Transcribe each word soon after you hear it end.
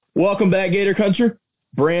Welcome back, Gator Country.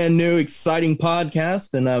 Brand new, exciting podcast,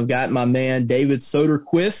 and I've got my man David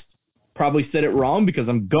Soderquist. Probably said it wrong because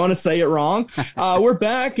I'm gonna say it wrong. We're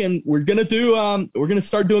back, and we're gonna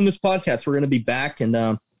start doing this podcast. We're gonna be back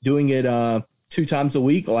and doing it 2 times a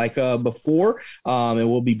week like before, and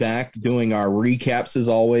we'll be back doing our recaps as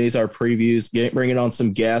always, our previews, bringing on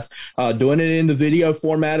some guests, doing it in the video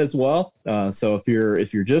format as well. So if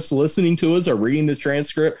you're just listening to us or reading the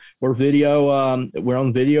transcript, we're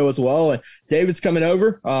on video as well. And David's coming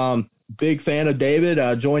over. Big fan of David.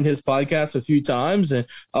 Joined his podcast a few times.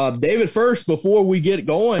 And David, first, before we get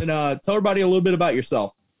going, tell everybody a little bit about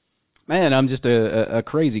yourself. Man, I'm just a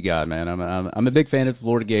crazy guy, man. I'm a big fan of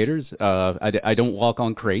Florida Gators. I don't walk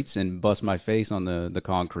on crates and bust my face on the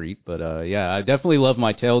concrete, but yeah, I definitely love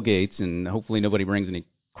my tailgates, and hopefully nobody brings any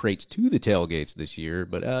crates to the tailgates this year.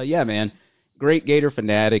 But yeah, man, great Gator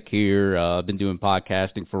fanatic here. I've been doing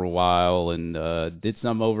podcasting for a while and did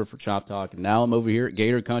some over for Chop Talk, and now I'm over here at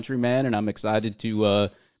Gator Country, man, and I'm excited to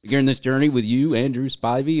begin this journey with you, Andrew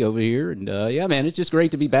Spivey, over here. And yeah, man, it's just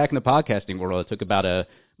great to be back in the podcasting world. I took about a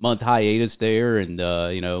month hiatus there and,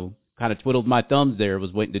 kind of twiddled my thumbs there,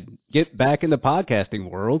 was waiting to get back in the podcasting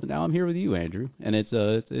world. Now I'm here with you, Andrew, and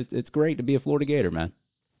it's great to be a Florida Gator, man.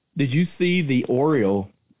 Did you see the Oriole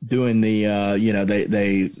doing the,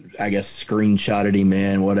 they I guess, screenshotted him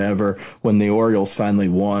in, whatever, when the Orioles finally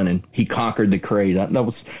won and he conquered the crate? That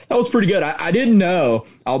was pretty good. I didn't know.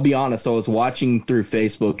 I'll be honest. I was watching through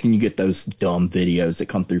Facebook, and you get those dumb videos that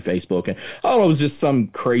come through Facebook, and it was just some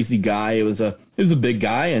crazy guy. It was a big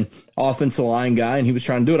guy and offensive line guy, and he was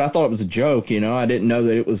trying to do it. I thought it was a joke, I didn't know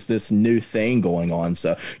that it was this new thing going on.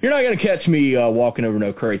 So you're not going to catch me walking over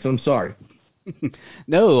no crates. I'm sorry.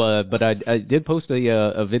 No, but I did post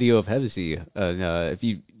a video of Hevesy. If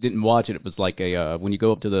you didn't watch it, it was like when you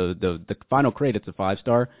go up to the final crate, it's a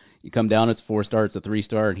 5-star. You come down, it's a 4-star, it's a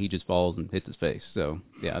 3-star, and he just falls and hits his face. So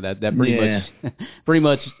yeah, that pretty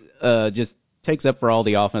much just takes up for all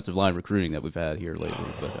the offensive line recruiting that we've had here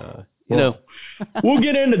lately. But we'll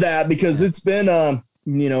get into that because it's been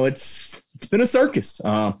it's been a circus.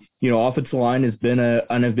 Offensive line has been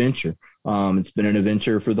an adventure. It's been an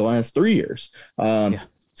adventure for the last 3 years.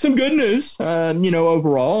 Some good news,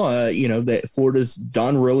 overall, that Florida's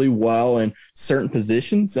done really well in certain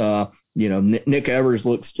positions. Nick Evers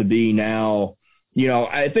looks to be now,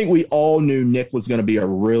 I think we all knew Nick was going to be a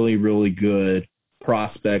really, really good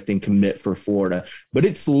prospect and commit for Florida. But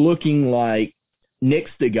it's looking like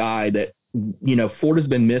Nick's the guy that, Florida's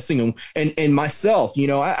been missing. And myself,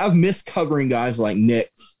 I've missed covering guys like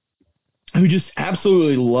Nick who just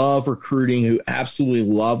absolutely love recruiting, who absolutely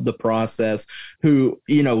love the process, who,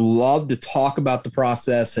 love to talk about the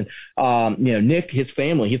process. And, Nick, his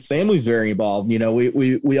family's very involved.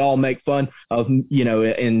 We all make fun of,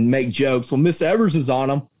 and make jokes. Well, Miss Evers is on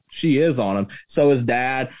him. She is on him. So is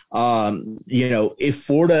Dad. If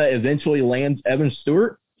Florida eventually lands Evan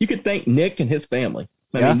Stewart, you could thank Nick and his family.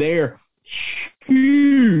 I mean, they're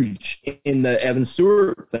huge in the Evan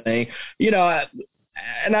Stewart thing.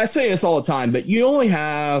 And I say this all the time, but you only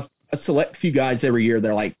have a select few guys every year that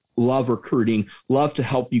are like love recruiting, love to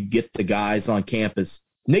help you get the guys on campus.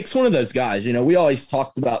 Nick's one of those guys. We always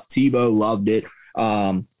talked about Tebow, loved it.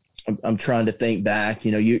 I'm trying to think back.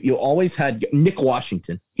 You always had Nick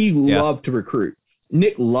Washington. He loved to recruit.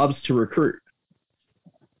 Nick loves to recruit.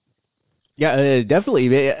 Yeah,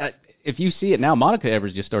 definitely. If you see it now, Monica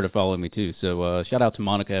Evers just started following me too. So shout out to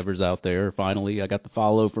Monica Evers out there. Finally, I got the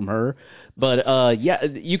follow from her. But yeah,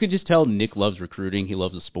 you could just tell Nick loves recruiting. He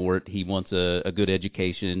loves the sport. He wants a good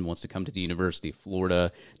education, wants to come to the University of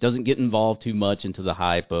Florida. Doesn't get involved too much into the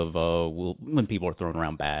hype of when people are throwing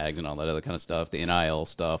around bags and all that other kind of stuff, the NIL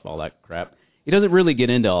stuff, all that crap. He doesn't really get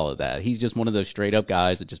into all of that. He's just one of those straight-up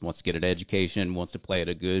guys that just wants to get an education, wants to play at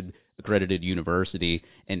a good accredited university,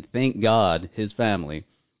 and thank God his family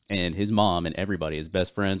and his mom and everybody is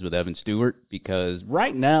best friends with Evan Stewart, because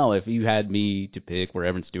right now, if you had me to pick where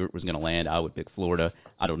Evan Stewart was going to land, I would pick Florida.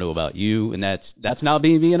 I don't know about you, and that's not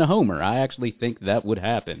being a homer. I actually think that would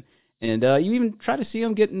happen. And you even try to see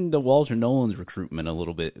him getting the Walter Nolan's recruitment a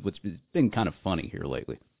little bit, which has been kind of funny here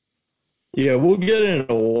lately. Yeah, we'll get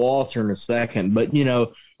into Walter in a second, but,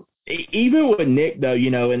 even with Nick, though,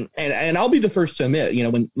 and I'll be the first to admit,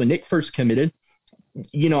 when Nick first committed,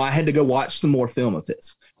 I had to go watch some more film of his.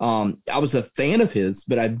 I was a fan of his,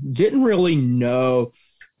 but I didn't really know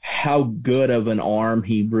how good of an arm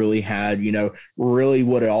he really had, really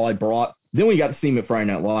what it all I brought. Then we got to see him at Friday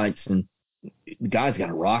Night Lights, and the guy's got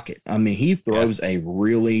a rocket. I mean, he throws a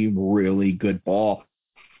really, really good ball.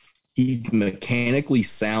 He's mechanically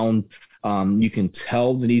sound. You can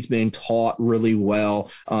tell that he's being taught really well.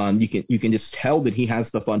 You can just tell that he has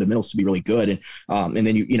the fundamentals to be really good. And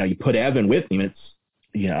then you put Evan with him. It's,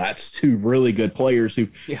 that's two really good players who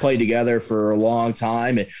played together for a long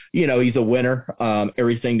time. And, he's a winner.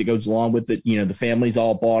 Everything that goes along with it, the family's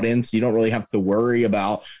all bought in, so you don't really have to worry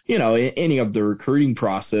about, any of the recruiting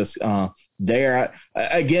process there.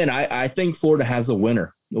 Again, I think Florida has a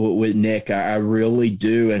winner with Nick. I really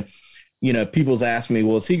do. And, people's asked me,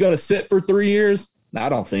 well, is he going to sit for 3 years? I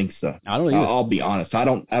don't think so. I don't either. I'll be honest. I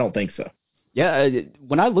don't think so. Yeah,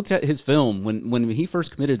 when I looked at his film, when he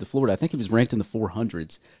first committed to Florida, I think he was ranked in the 400s.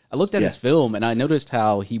 I looked at his film, and I noticed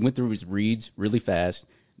how he went through his reads really fast,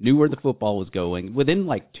 knew where the football was going. Within,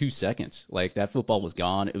 2 seconds, that football was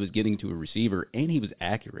gone. It was getting to a receiver, and he was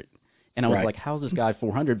accurate. And I was like, how's this guy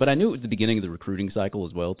 400? But I knew it was the beginning of the recruiting cycle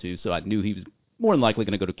as well, too, so I knew he was more than likely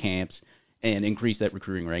going to go to camps and increase that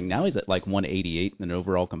recruiting rank. Now he's at, 188 in an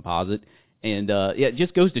overall composite. And, it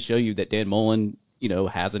just goes to show you that Dan Mullen –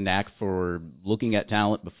 has a knack for looking at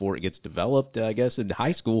talent before it gets developed, I guess, in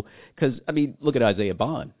high school. Because, look at Isaiah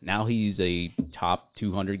Bond. Now he's a top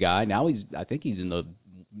 200 guy. Now I think he's in the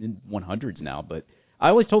mid-100s now. But I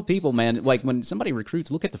always told people, man, when somebody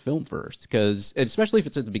recruits, look at the film first. Because, especially if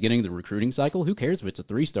it's at the beginning of the recruiting cycle, who cares if it's a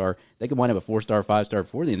 3-star? They could wind up a 4-star, 5-star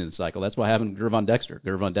before the end of the cycle. That's what happened to Gervon Dexter.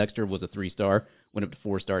 Gervon Dexter was a 3-star, went up to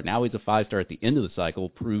 4-star. Now he's a 5-star at the end of the cycle,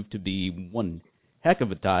 proved to be one heck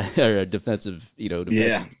of a defensive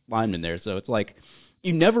lineman there. So it's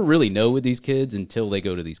you never really know with these kids until they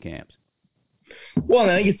go to these camps. Well,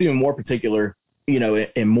 and I think it's even more particular,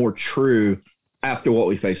 and more true after what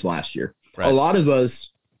we faced last year. Right. A lot of us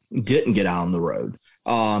didn't get out on the road.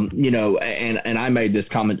 And I made this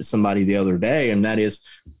comment to somebody the other day, and that is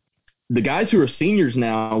the guys who are seniors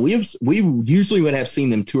now, we usually would have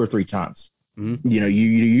seen them 2 or 3 times. Mm-hmm. You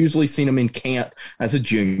usually seen them in camp as a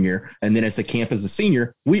junior, and then at the camp as a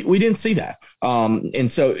senior. We didn't see that,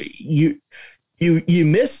 and so you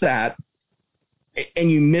miss that,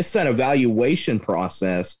 and you miss that evaluation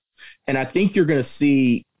process. And I think you're going to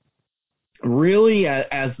see really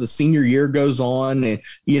as the senior year goes on, and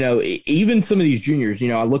even some of these juniors.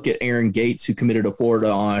 I look at Aaron Gates, who committed to Florida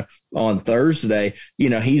on Thursday.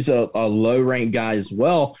 He's a low-ranked guy as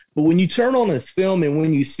well. But when you turn on his film and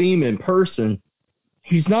when you see him in person,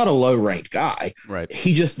 he's not a low-ranked guy. Right.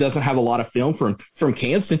 He just doesn't have a lot of film from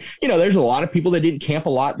camps. And, there's a lot of people that didn't camp a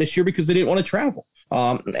lot this year because they didn't want to travel.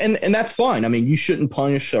 And that's fine. You shouldn't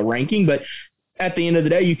punish a ranking, but at the end of the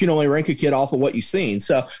day, you can only rank a kid off of what you've seen.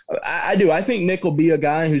 So I do. I think Nick will be a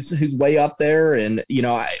guy who's way up there. And,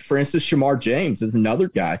 for instance, Shamar James is another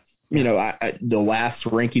guy. The last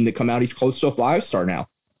ranking that come out, he's close to a 5-star now.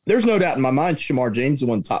 There's no doubt in my mind Shamar James is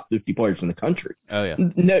one of the top 50 players in the country. Oh, yeah.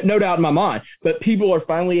 No doubt in my mind. But people are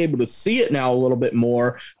finally able to see it now a little bit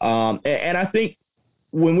more. And I think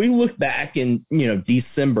when we look back in,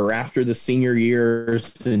 December after the senior years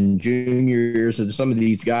and junior years of some of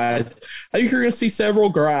these guys, I think you're going to see several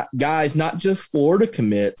guys, not just Florida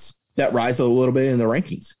commits, that rise a little bit in the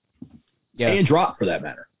rankings. Yeah. And drop, for that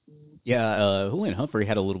matter. Yeah, Julian Humphrey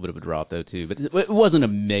had a little bit of a drop, though, too. But it wasn't a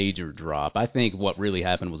major drop. I think what really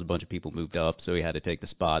happened was a bunch of people moved up, so he had to take the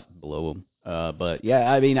spot below him. But,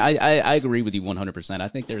 yeah, I agree with you 100%. I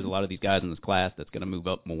think there's a lot of these guys in this class that's going to move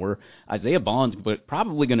up more. Isaiah Bond's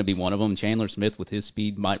probably going to be one of them. Chandler Smith, with his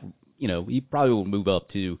speed, he probably will move up,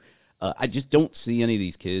 too. I just don't see any of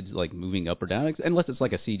these kids, moving up or down, unless it's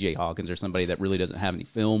like a C.J. Hawkins or somebody that really doesn't have any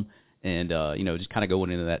film. And, just kind of going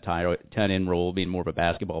into that tight end role, being more of a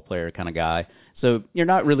basketball player kind of guy. So you're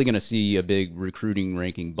not really going to see a big recruiting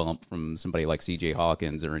ranking bump from somebody like C.J.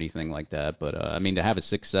 Hawkins or anything like that. But, to have a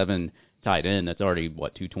 6'7" tight end that's already,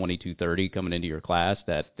 220, 230 coming into your class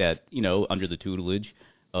that under the tutelage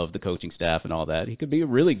of the coaching staff and all that, he could be a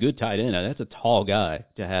really good tight end. Now, that's a tall guy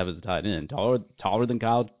to have as a tight end, taller than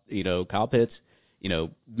Kyle Pitts.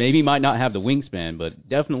 Maybe might not have the wingspan, but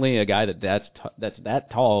definitely a guy that's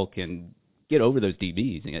that tall can get over those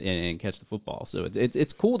DBs and catch the football. So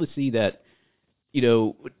it's cool to see that,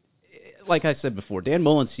 like I said before, Dan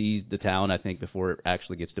Mullen sees the talent, I think, before it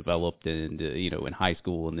actually gets developed and, in high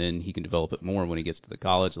school, and then he can develop it more when he gets to the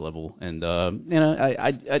college level. And,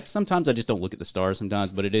 I sometimes I just don't look at the stars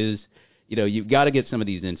sometimes, but it is, you've got to get some of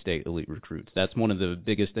these in-state elite recruits. That's one of the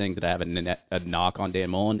biggest things that I have a knock on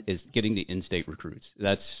Dan Mullen is getting the in-state recruits.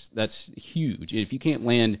 That's huge. If you can't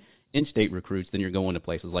land in-state recruits, then you're going to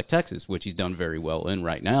places like Texas, which he's done very well in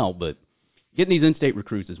right now. But getting these in-state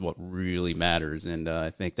recruits is what really matters, and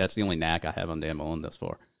I think that's the only knack I have on Dan Mullen thus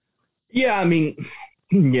far. Yeah, I've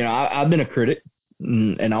been a critic,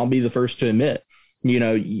 and I'll be the first to admit,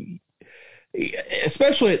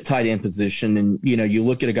 especially at tight end position. And, you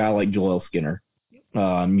look at a guy like Joel Skinner.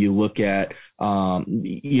 You look at,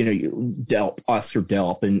 Delp, Oscar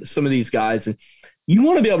Delp, and some of these guys, and you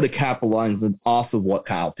want to be able to capitalize off of what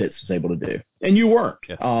Kyle Pitts was able to do. And you weren't.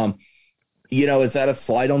 Yeah. Is that a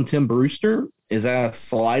slight on Tim Brewster? Is that a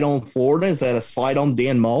slight on Florida? Is that a slight on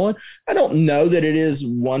Dan Mullen? I don't know that it is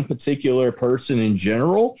one particular person in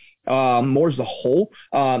general, more as a whole.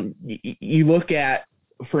 You look at,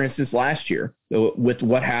 for instance, last year with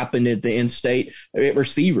what happened at the in-state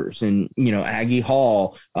receivers and, Aggie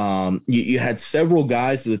Hall. You had several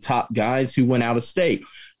guys, the top guys who went out of state.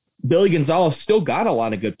 Billy Gonzalez still got a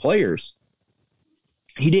lot of good players.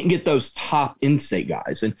 He didn't get those top in-state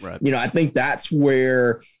guys. And, right. I think that's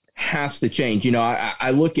where has to change.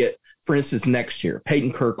 I look at, for instance, next year,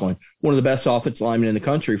 Peyton Kirkland, one of the best offensive linemen in the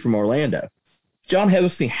country from Orlando. John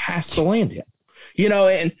Hevesy has to land him.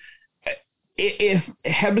 And if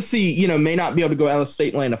Hevesy, may not be able to go out of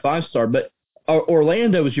state and land a 5-star, but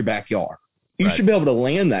Orlando is your backyard. You right. should be able to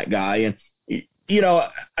land that guy. And,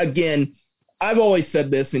 again, I've always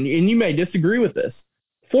said this, and you may disagree with this.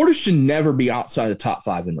 Florida should never be outside the top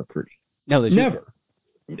 5 in recruiting. No, they should. Never.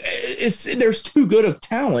 There's too good of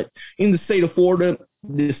talent in the state of Florida,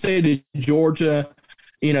 the state of Georgia,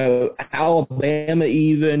 Alabama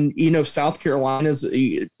even, South Carolina's,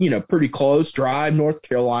 pretty close, Drive, North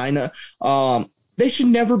Carolina. They should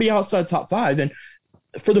never be outside top 5. And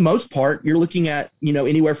for the most part, you're looking at,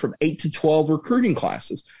 anywhere from 8 to 12 recruiting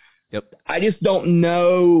classes. Yep. I just don't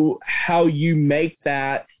know how you make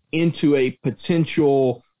that into a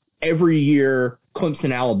potential every year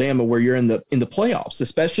Clemson, Alabama, where you're in the playoffs,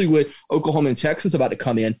 especially with Oklahoma and Texas about to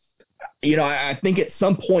come in. I think at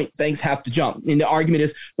some point things have to jump. And the argument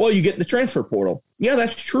is, well, you get in the transfer portal. Yeah,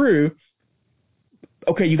 that's true.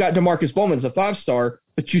 Okay, you got DeMarcus Bowman as a 5-star,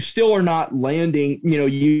 but you still are not landing.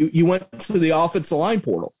 You went to the offensive line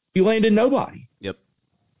portal. You landed nobody. Yep.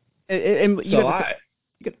 And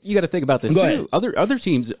you got to think about this Go too. ahead. Other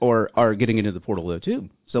teams are getting into the portal though too.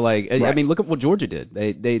 So right. I mean, look at what Georgia did.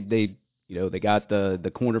 They got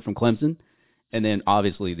the corner from Clemson, and then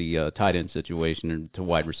obviously the tight end situation to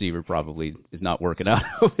wide receiver probably is not working out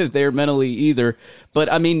there mentally either. But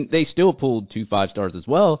I mean, they still pulled 2 5-stars as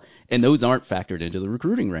well, and those aren't factored into the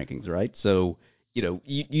recruiting rankings, right? So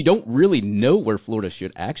you don't really know where Florida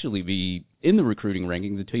should actually be in the recruiting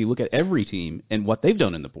rankings until you look at every team and what they've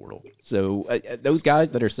done in the portal. So those guys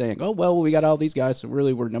that are saying, oh, well, we got all these guys, so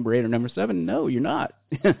really we're number 8 or number 7. No, you're not.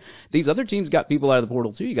 These other teams got people out of the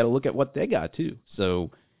portal too. You got to look at what they got too.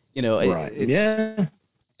 So, right.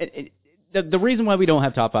 The reason why we don't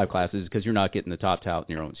have top 5 classes is because you're not getting the top talent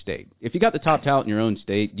in your own state. If you got the top talent in your own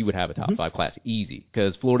state, you would have a top 5 class easy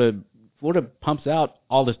because Florida pumps out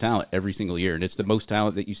all this talent every single year, and it's the most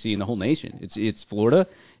talent that you see in the whole nation. It's Florida,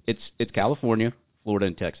 it's California, Florida,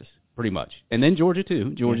 and Texas, pretty much, and then Georgia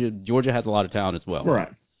too. Georgia has a lot of talent as well. Right.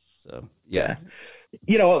 So yeah.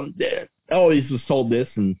 I always was told this,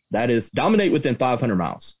 and that is dominate within 500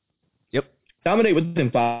 miles. Yep. Dominate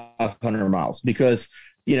within 500 miles because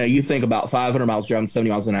you think about 500 miles driving 70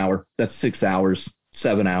 miles an hour. That's 6 hours,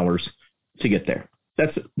 7 hours to get there.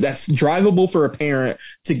 That's drivable for a parent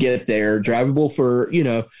to get there, drivable for,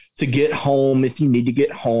 to get home if you need to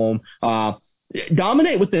get home.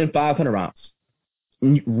 Dominate within 500 miles.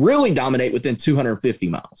 Really dominate within 250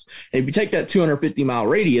 miles. And if you take that 250-mile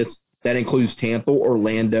radius, that includes Tampa,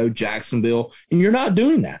 Orlando, Jacksonville, and you're not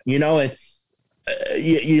doing that. And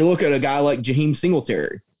you look at a guy like Jaheim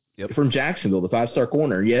Singletary. Yep. From Jacksonville, the 5-star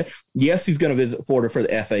corner. Yes, he's going to visit Florida for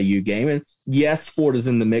the FAU game. And yes, Florida's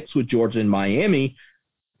in the mix with Georgia and Miami.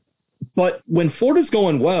 But when Florida's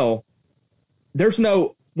going well, there's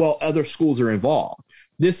no, other schools are involved.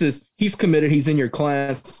 This is, he's committed, he's in your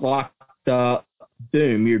class, locked up,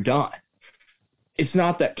 boom, you're done. It's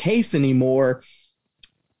not that case anymore.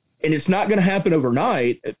 And it's not going to happen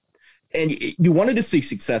overnight. And you wanted to see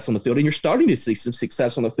success on the field, and you're starting to see some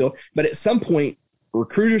success on the field. But at some point,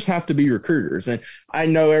 recruiters have to be recruiters. And I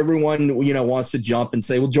know everyone, wants to jump and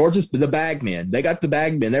say, well, Georgia's the bag man. They got the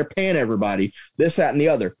bag man. They're paying everybody, this, that, and the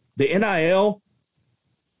other. The NIL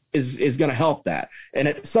is going to help that. And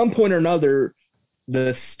at some point or another,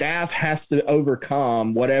 the staff has to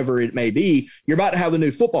overcome whatever it may be. You're about to have a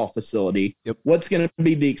new football facility. Yep. What's going to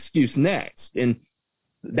be the excuse next? And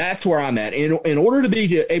that's where I'm at. In order to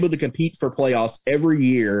be able to compete for playoffs every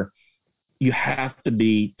year, you have to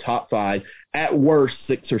be top 5, at worst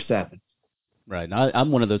 6 or 7. Right.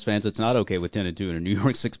 I'm one of those fans that's not okay with 10-2 in a New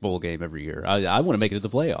York 6 bowl game every year. I want to make it to the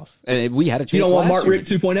playoff. And we had a chance. You don't want Mark Richt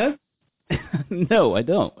 2.0? No, I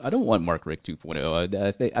don't. I don't want Mark Richt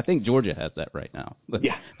 2.0. I think Georgia has that right now.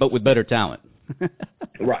 Yeah. But with better talent.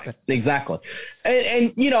 Right, exactly.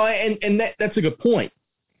 And that's a good point.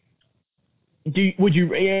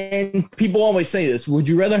 And people always say this, would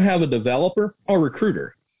you rather have a developer or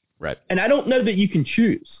recruiter? Right. And I don't know that you can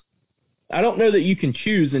choose. I don't know that you can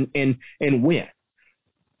choose and win.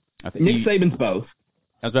 I think Nick Saban's both.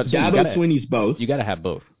 I was about to say, Dabo Swinney's both. You got to have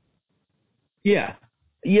both. Yeah.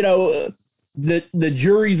 The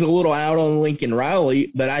jury's a little out on Lincoln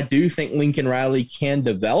Riley, but I do think Lincoln Riley can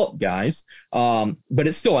develop guys, but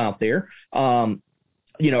it's still out there.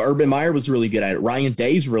 Urban Meyer was really good at it. Ryan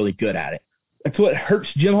Day's really good at it. That's what hurts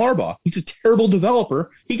Jim Harbaugh. He's a terrible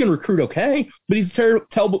developer. He can recruit okay, but he's a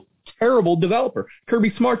terrible developer.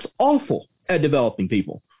 Kirby Smart's awful at developing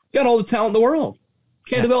people. Got all the talent in the world.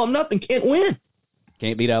 Can't develop nothing. Can't win.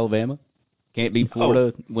 Can't beat Alabama. Can't beat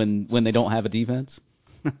Florida when they don't have a defense.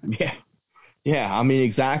 Yeah. I mean,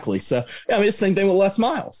 exactly. So, it's the same thing with Les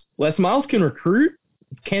Miles. Les Miles can recruit,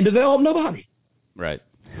 can't develop nobody. Right.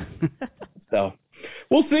 So,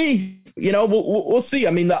 we'll see. We'll see.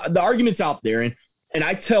 I mean, the argument's out there, and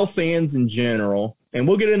I tell fans in general, and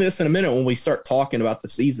we'll get into this in a minute when we start talking about the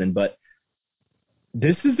season, but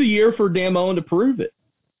this is the year for Dan Mullen to prove it.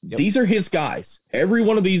 Yep. These are his guys. Every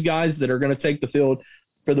one of these guys that are going to take the field,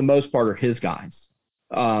 for the most part, are his guys.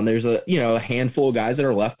 There's a handful of guys that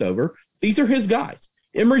are left over. These are his guys.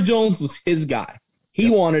 Emory Jones was his guy. He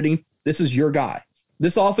wanted him. This is your guy.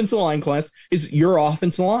 This offensive line class is your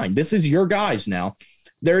offensive line. This is your guys now.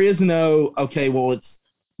 There is no, it's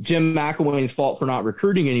Jim McElwain's fault for not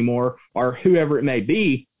recruiting anymore or whoever it may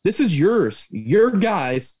be. This is yours. Your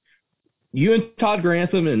guys, you and Todd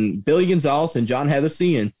Grantham and Billy Gonzalez and John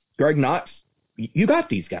Hevesy and Greg Knox, you got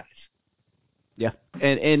these guys. Yeah,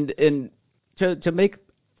 and to make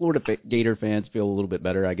Florida Gator fans feel a little bit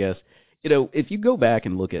better, I guess, if you go back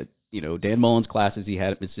and look at, Dan Mullen's classes he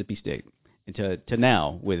had at Mississippi State, and to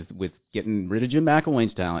now with getting rid of Jim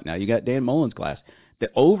McElwain's talent, now you got Dan Mullen's class. The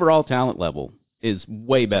overall talent level is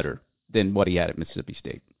way better than what he had at Mississippi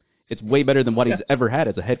State. It's way better than what he's ever had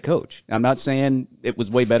as a head coach. I'm not saying it was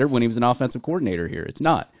way better when he was an offensive coordinator here. It's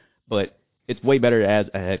not. But it's way better as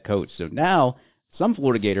a head coach. So now some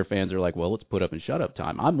Florida Gator fans are like, well, let's put up and shut up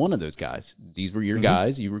time. I'm one of those guys. These were your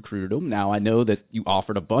guys. You recruited them. Now I know that you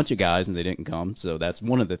offered a bunch of guys and they didn't come, so that's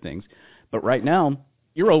one of the things. But right now,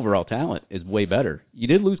 your overall talent is way better. You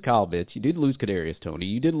did lose Kyle Pitts. You did lose Kadarius Toney.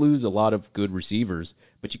 You did lose a lot of good receivers,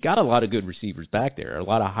 but you got a lot of good receivers back there, a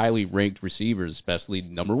lot of highly ranked receivers, especially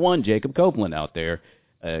number one, Jacob Copeland out there,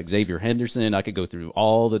 Xavier Henderson. I could go through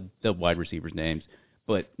all the wide receivers' names.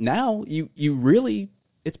 But now you really,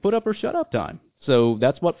 it's put up or shut up time. So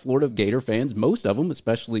that's what Florida Gator fans, most of them,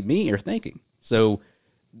 especially me, are thinking. So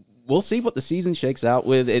we'll see what the season shakes out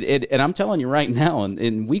with. And I'm telling you right now,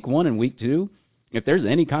 in week 1 and week 2, if there's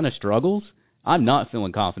any kind of struggles, I'm not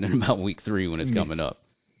feeling confident about week 3 when it's coming up.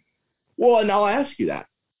 Well, and I'll ask you that.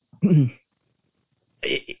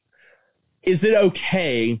 Is it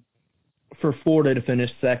okay for Florida to finish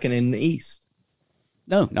second in the East?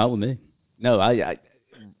 No, not with me. No,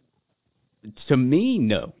 to me,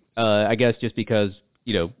 no. I guess just because,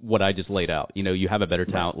 what I just laid out. You have a better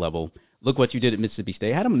talent level. Look what you did at Mississippi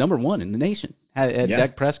State. Had them number 1 in the nation. Had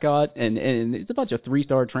Dak Prescott, and it's a bunch of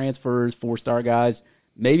 3-star transfers, 4-star guys,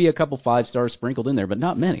 maybe a couple 5-stars sprinkled in there, but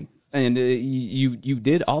not many. And you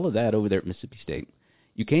did all of that over there at Mississippi State.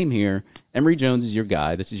 You came here. Emory Jones is your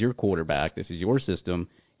guy. This is your quarterback. This is your system.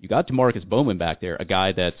 You got DeMarcus Bowman back there, a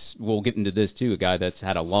guy that's, we'll get into this too, a guy that's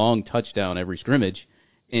had a long touchdown every scrimmage.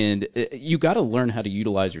 And you got to learn how to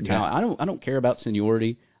utilize your talent. I don't care about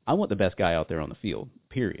seniority. I want the best guy out there on the field,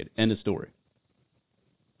 period. End of story.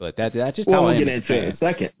 But that's just how I am. We'll get into it in a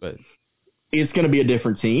second. But it's going to be a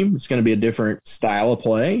different team. It's going to be a different style of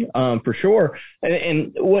play, for sure.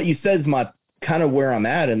 And what you said is my kind of where I'm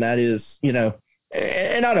at, and that is,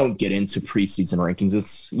 and I don't get into preseason rankings. It's,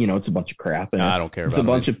 it's a bunch of crap. And I don't care about it.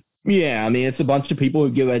 It's a bunch of people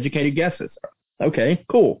who give educated guesses. Okay,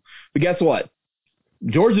 cool. But guess what?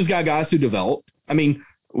 Georgia's got guys who developed. I mean,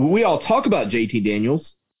 we all talk about JT Daniels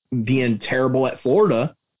being terrible at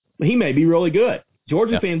Florida, but he may be really good.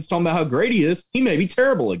 Georgia fans talking about how great he is. He may be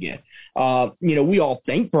terrible again. We all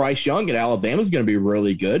think Bryce Young at Alabama is going to be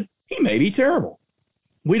really good. He may be terrible.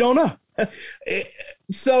 We don't know.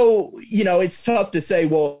 So, it's tough to say,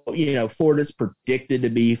 well, Florida's predicted to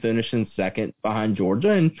be finishing second behind Georgia.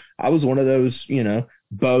 And I was one of those,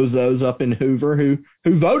 bozos up in Hoover who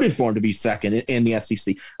voted for him to be second in the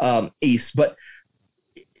SEC East. But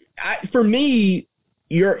for me,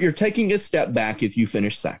 you're taking a step back if you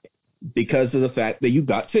finish second because of the fact that you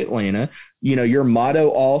got to Atlanta. Your motto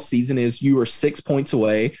all season is you are 6 points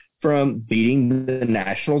away from beating the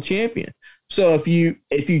national champion. So if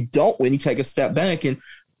you don't win, you take a step back. And,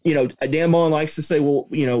 Dan Mullen likes to say, well,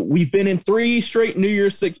 we've been in 3 straight New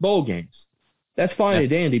Year's Six bowl games. That's fine and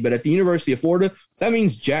dandy, but at the University of Florida, that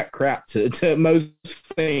means jack crap to most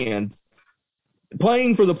fans.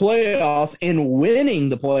 Playing for the playoffs and winning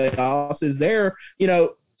the playoffs is there,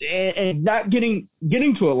 and not getting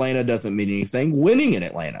to Atlanta doesn't mean anything. Winning in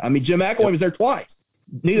Atlanta. I mean, Jim McElwain was there twice.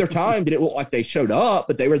 Neither time did it look like they showed up,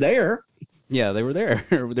 but they were there. Yeah, they were there.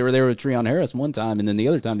 They were there with Treon Harris one time, and then the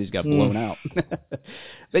other time they just got blown out.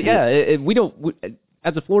 But yeah, we don't.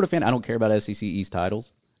 As a Florida fan, I don't care about SEC East titles.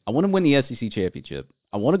 I want to win the SEC championship.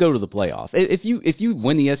 I want to go to the playoff. If you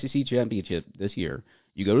win the SEC championship this year,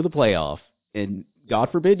 you go to the playoff, and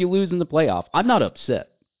God forbid you lose in the playoff, I'm not upset.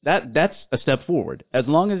 That's a step forward. As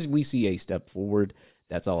long as we see a step forward,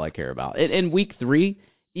 that's all I care about. In week 3,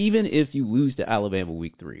 even if you lose to Alabama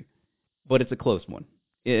week 3, but it's a close one.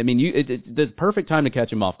 I mean, it's the perfect time to catch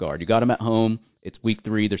them off guard. You got them at home. It's week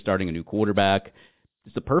 3. They're starting a new quarterback.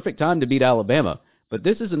 It's the perfect time to beat Alabama. But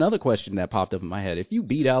this is another question that popped up in my head. If you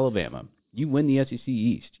beat Alabama, you win the SEC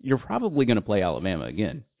East, you're probably going to play Alabama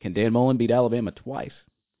again. Can Dan Mullen beat Alabama twice?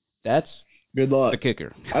 That's good luck. The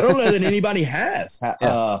kicker. I don't know that anybody has.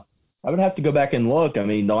 I would have to go back and look. I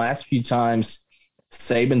mean, the last few times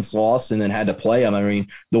Saban's lost and then had to play them, I mean,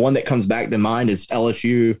 the one that comes back to mind is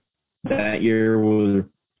LSU that year where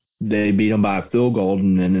they beat them by a field goal,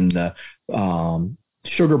 and then in the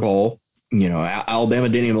Sugar Bowl, Alabama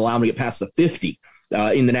didn't even allow them to get past the 50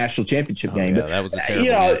 in the national championship game. Yeah, that was a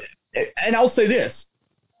terrible game. And I'll say this,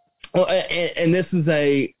 and this is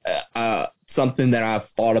something that I've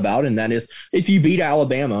thought about, and that is if you beat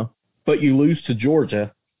Alabama but you lose to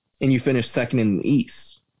Georgia and you finish second in the East,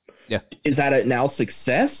 is that now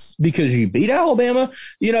success because you beat Alabama?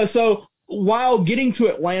 So while getting to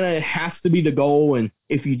Atlanta has to be the goal, and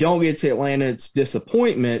if you don't get to Atlanta, it's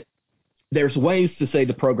disappointment, there's ways to say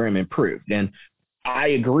the program improved, and I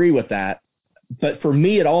agree with that. But for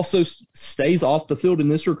me, it also stays off the field in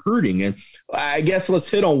this recruiting. And I guess let's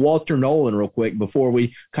hit on Walter Nolen real quick before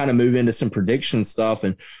we kind of move into some prediction stuff.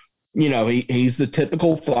 And, he's the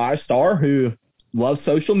typical 5-star who loves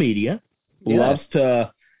social media, loves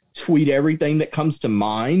to tweet everything that comes to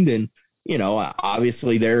mind. And,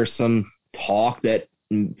 obviously there's some talk that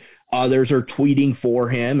others are tweeting for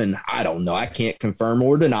him, and I don't know. I can't confirm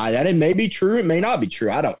or deny that. It may be true. It may not be true.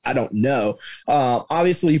 I don't know.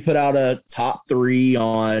 Obviously, he put out a top 3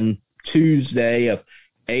 on Tuesday of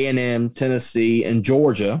A&M, Tennessee, and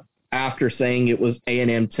Georgia after saying it was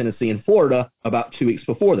A&M, Tennessee, and Florida about 2 weeks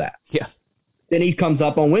before that. Yeah. Then he comes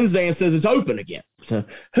up on Wednesday and says it's open again. So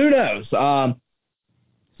who knows?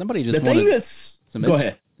 Somebody just go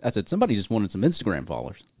ahead. I said somebody just wanted some Instagram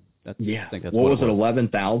followers. I think that's what was it,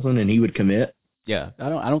 11,000, and he would commit? Yeah, I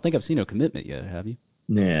don't think I've seen a commitment yet. Have you?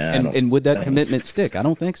 Yeah. And would that commitment stick? I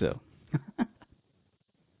don't think so.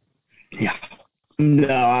 Yeah.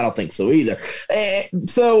 No, I don't think so either.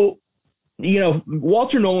 So,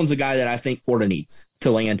 Walter Nolen's a guy that I think Florida needs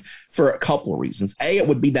to land for a couple of reasons. A, it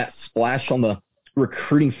would be that splash on the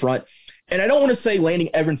recruiting front. And I don't want to say landing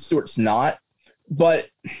Evan Stewart's not, but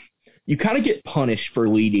you kind of get punished for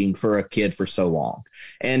leading for a kid for so long.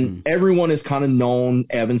 And everyone has kind of known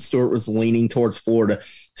Evan Stewart was leaning towards Florida.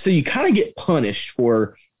 So you kind of get punished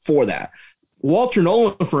for that. Walter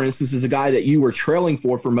Nolen, for instance, is a guy that you were trailing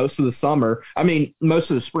for most of the summer. I mean,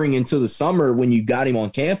 most of the spring into the summer when you got him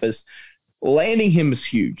on campus. Landing him is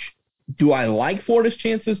huge. Do I like Florida's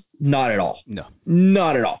chances? Not at all. No.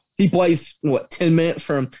 Not at all. He plays, 10 minutes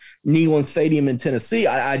from Neyland Stadium in Tennessee.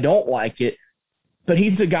 I don't like it. But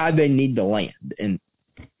he's the guy they need to land. And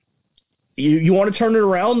you want to turn it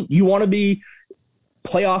around? You want to be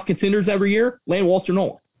playoff contenders every year? Land Walter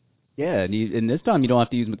Nolen. Yeah, and this time you don't have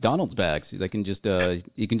to use McDonald's bags. They can just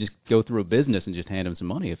you can just go through a business and just hand him some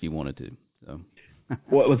money if you wanted to. So.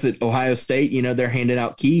 What was it? Ohio State? They're handing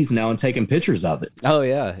out keys now and taking pictures of it. Oh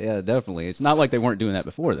yeah, definitely. It's not like they weren't doing that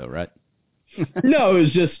before, though, right? No, it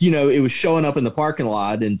was just it was showing up in the parking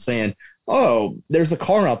lot and saying, "Oh, there's a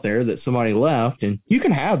car out there that somebody left, and you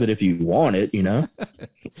can have it if you want it."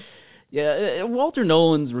 Yeah, Walter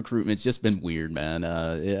Nolen's recruitment's just been weird, man.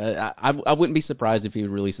 I wouldn't be surprised if he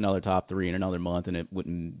would release another top 3 in another month, and it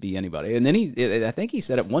wouldn't be anybody. And then I think he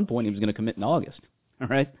said at one point he was going to commit in August. All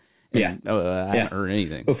right. Yeah. I haven't heard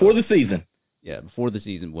anything before the season. Yeah, before the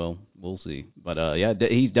season. Well, we'll see. But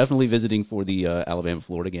he's definitely visiting for the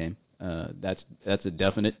Alabama-Florida game. That's a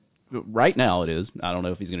definite. Right now it is. I don't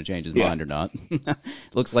know if he's going to change his mind or not.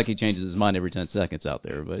 Looks like he changes his mind every 10 seconds out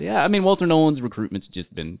there. But, yeah, I mean, Walter Nolen's recruitment's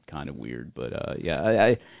just been kind of weird. But,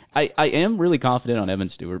 I am really confident on Evan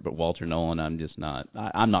Stewart, but Walter Nolen, I'm just not.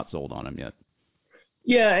 I'm not sold on him yet.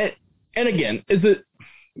 Yeah, And again, is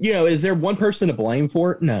there one person to blame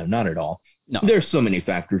for it? No, not at all. No. There's so many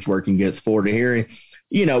factors working against Florida here.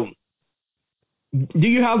 Do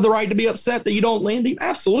you have the right to be upset that you don't land him?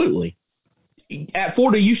 Absolutely. At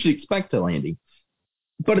Florida, you should expect to land him.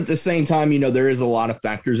 But at the same time, there is a lot of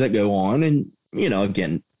factors that go on. And,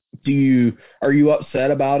 again, are you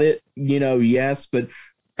upset about it? Yes, but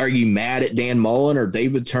are you mad at Dan Mullen or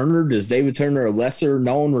David Turner? Does David Turner a lesser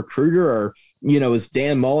known recruiter, or, is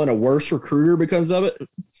Dan Mullen a worse recruiter because of it?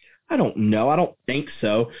 I don't know. I don't think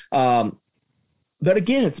so. But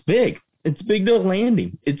again, it's big. It's big to land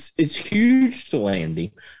him. It's huge to land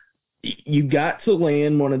him. You got to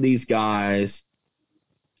land one of these guys.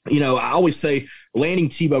 I always say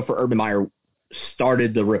landing Tebow for Urban Meyer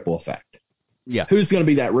started the ripple effect. Yeah. Who's going to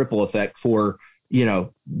be that ripple effect for,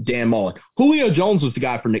 Dan Mullen? Julio Jones was the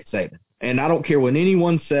guy for Nick Saban. And I don't care what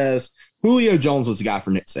anyone says, Julio Jones was the guy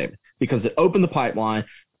for Nick Saban because it opened the pipeline.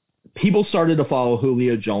 People started to follow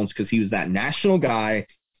Julio Jones because he was that national guy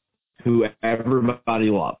who everybody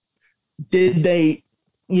loved. Did Nick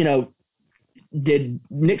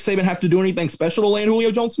Saban have to do anything special to land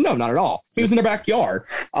Julio Jones? No, not at all. He was in their backyard.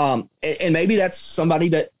 And maybe that's somebody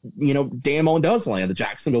that, Dan Mullen does land, a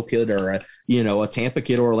Jacksonville kid or a Tampa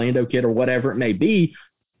kid or Orlando kid or whatever it may be.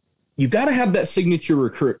 You've got to have that signature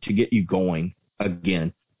recruit to get you going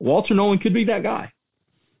again. Walter Nolen could be that guy.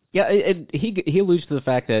 Yeah, he alludes to the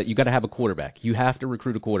fact that you got to have a quarterback. You have to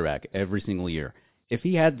recruit a quarterback every single year. If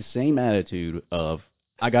he had the same attitude of,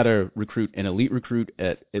 I got to recruit an elite recruit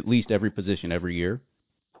at least every position every year,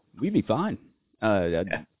 we'd be fine.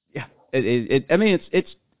 Yeah.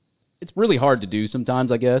 It's really hard to do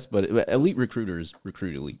sometimes, I guess, but elite recruiters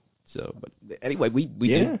recruit elite. So, but anyway, we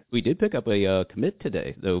did pick up a commit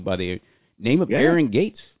today, though, by the name of Aaron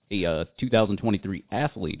Gates, a 2023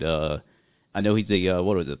 athlete. I know he's a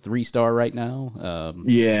 3-star right now.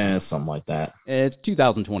 Something like that. It's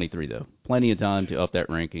 2023 though, plenty of time to up that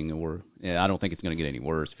ranking. I don't think it's going to get any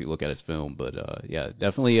worse if you look at his film. But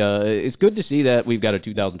definitely, it's good to see that we've got a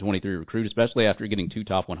 2023 recruit, especially after getting 2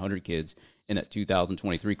 top 100 kids in that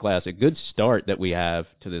 2023 class. A good start that we have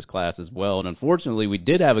to this class as well. And unfortunately, we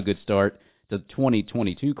did have a good start to the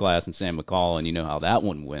 2022 class in Sam McCall, and you know how that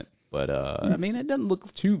one went. But, it doesn't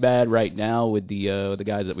look too bad right now with the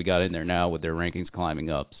guys that we got in there now with their rankings climbing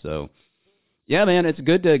up. So, yeah, man, it's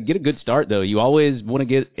good to get a good start, though. You always want to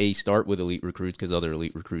get a start with elite recruits because other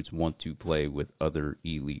elite recruits want to play with other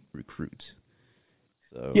elite recruits.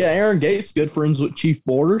 So, yeah, Aaron Gates, good friends with Chief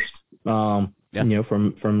Borders, from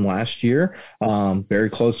last year. Very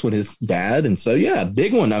close with his dad. And so, yeah,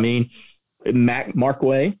 big one. Mark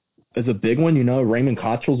Way is a big one. Raymond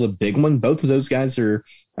Cottrell's a big one. Both of those guys are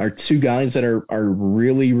 2 guys that are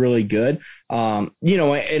really, really good. And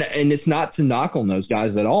it's not to knock on those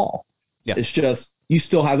guys at all. Yeah. It's just you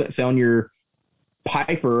still haven't found your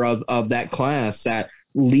Piper of that class, that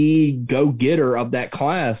lead go-getter of that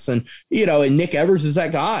class. And, and Nick Evers is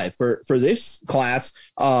that guy for this class.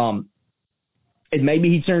 And maybe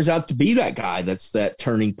he turns out to be that guy that's that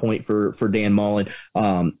turning point for Dan Mullen.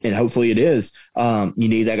 And hopefully it is. You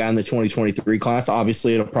need that guy in the 2023 class.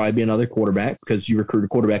 Obviously, it'll probably be another quarterback because you recruit a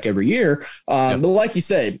quarterback every year. But like you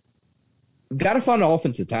said, got to find an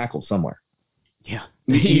offensive tackle somewhere. Yeah.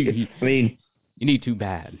 You need 2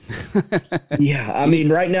 bad. Yeah.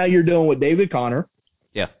 Right now you're dealing with David Connor.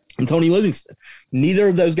 Yeah. And Tony Livingston. Neither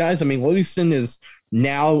of those guys, Livingston is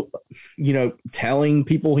now, telling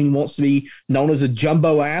people he wants to be known as a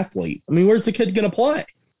jumbo athlete. Where's the kid going to play?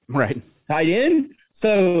 Right. Tight end?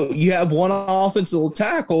 So you have one offensive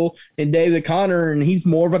tackle in David Connor, and he's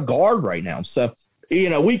more of a guard right now. So,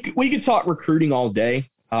 we could talk recruiting all day.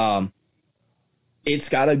 It's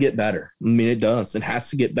got to get better. It does. It has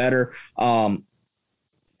to get better. And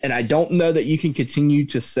I don't know that you can continue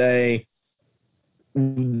to say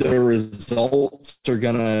the results are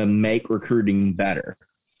going to make recruiting better,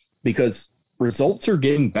 because results are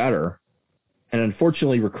getting better, and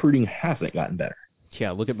unfortunately recruiting hasn't gotten better.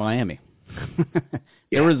 Yeah, look at Miami.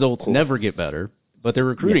 Their results never get better, but their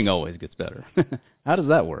recruiting always gets better. How does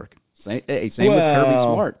that work? Same with Kirby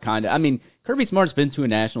Smart, kind of. Kirby Smart's been to a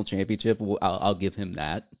national championship. I'll give him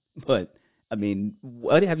that. But,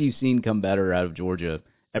 what have you seen come better out of Georgia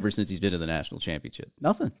ever since he's been to the national championship?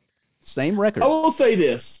 Nothing. Same record. I will say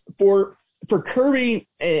this for Kirby,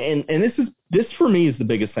 and this for me is the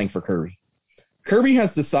biggest thing for Kirby. Kirby has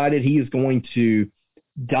decided he is going to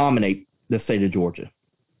dominate the state of Georgia.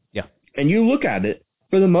 Yeah. And you look at it,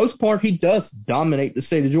 for the most part, he does dominate the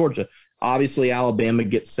state of Georgia. Obviously, Alabama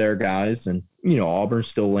gets their guys, and, Auburn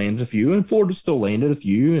still lands a few, and Florida still landed a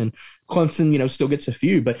few, and Clemson, still gets a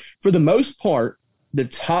few. But for the most part, the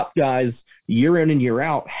top guys, year in and year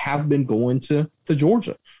out have been going to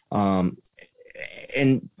Georgia.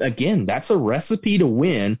 And again, that's a recipe to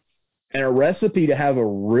win and a recipe to have a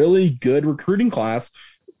really good recruiting class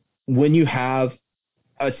when you have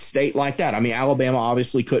a state like that. I mean, Alabama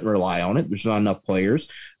obviously couldn't rely on it. There's not enough players.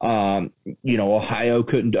 Ohio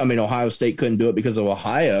State couldn't do it because of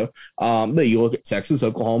Ohio. But you look at Texas,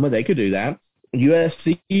 Oklahoma, they could do that.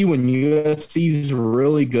 USC, when USC is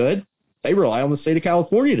really good, they rely on the state of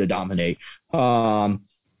California to dominate. They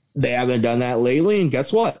haven't done that lately, and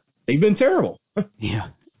guess what? They've been terrible. Yeah.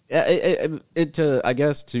 I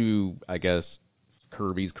guess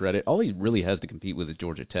Kirby's credit, all he really has to compete with is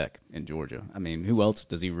Georgia Tech in Georgia. I mean, who else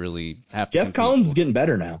does he really have to Jeff Collins is getting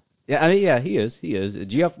better now. Yeah, I mean, yeah, he is.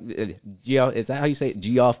 Geoff, is that how you say it?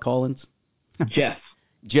 Geoff Collins? Jeff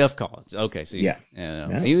Collins. Okay, so yeah.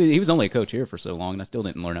 He was only a coach here for so long, and I still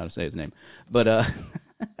didn't learn how to say his name. But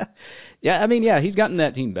yeah, I mean, yeah, he's gotten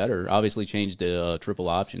that team better. Obviously, changed the triple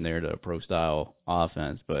option there to a pro style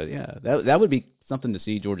offense. But yeah, that would be something to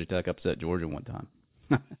see Georgia Tech upset Georgia one time.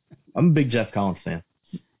 I'm a big Jeff Collins fan.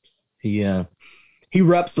 He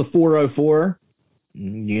reps the 404.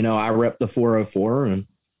 I rep the 404, and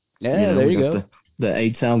there you go. The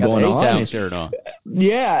A-Town going on. A-Town shirt on.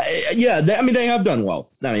 Yeah. They have done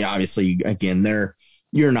well. I mean, obviously, again,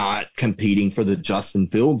 you're not competing for the Justin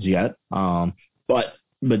Fields yet. But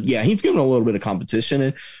yeah, he's given a little bit of competition.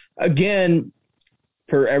 And again,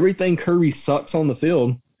 for everything Kirby sucks on the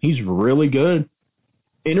field, he's really good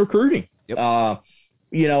in recruiting. Yep.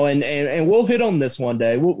 And we'll hit on this one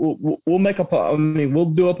day. We'll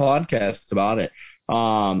do a podcast about it.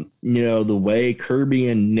 The way Kirby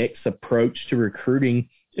and Nick's approach to recruiting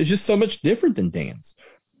is just so much different than Dan's.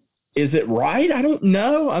 Is it right? I don't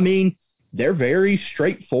know. I mean, they're very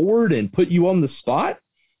straightforward and put you on the spot.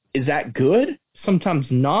 Is that good? Sometimes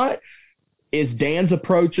not. Is Dan's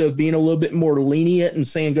approach of being a little bit more lenient and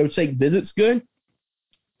saying go take visits good?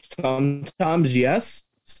 Sometimes yes,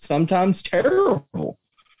 sometimes terrible.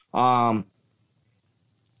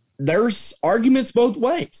 There's arguments both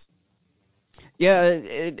ways. Yeah,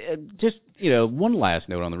 just, one last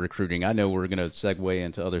note on the recruiting. I know we're going to segue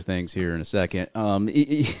into other things here in a second.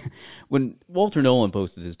 When Walter Nolan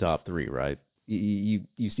posted his top three, right, you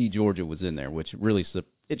see Georgia was in there, which really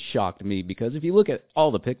it shocked me because if you look at all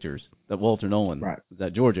the pictures that Walter Nolan was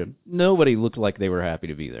at Georgia, nobody looked like they were happy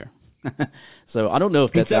to be there. So I don't know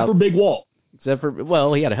if that's except for Big Walt. Except for,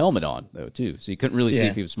 well, he had a helmet on, though, too, so you couldn't really see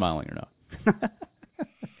if he was smiling or not.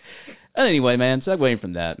 Anyway, man, segueing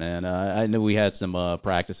from that, man, I know we had some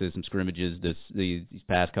practices, some scrimmages these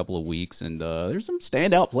past couple of weeks, and there's some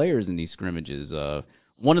standout players in these scrimmages.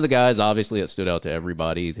 One of the guys, obviously, that stood out to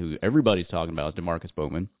everybody, who everybody's talking about, is DeMarcus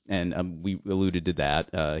Bowman, and we alluded to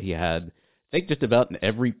that. He had, I think, just about in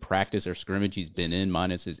every practice or scrimmage he's been in,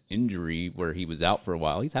 minus his injury where he was out for a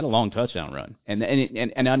while, he's had a long touchdown run. And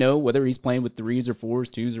I know whether he's playing with 3s or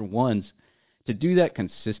 4s, 2s or 1s, to do that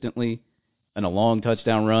consistently and a long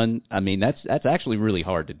touchdown run, I mean, that's actually really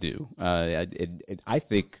hard to do. I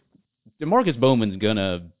think DeMarcus Bowman's going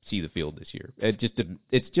to see the field this year.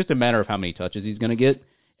 It's just a matter of how many touches he's going to get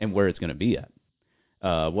and where it's going to be at.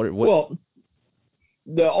 Well,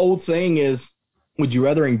 the old saying is, would you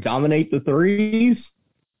rather him dominate the 3s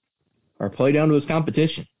or play down to his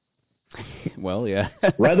competition? Well, yeah.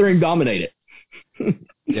 Rather him dominate it.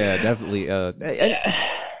 Yeah, definitely.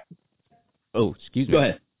 Excuse me. Go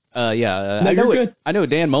ahead. I know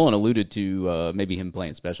Dan Mullen alluded to maybe him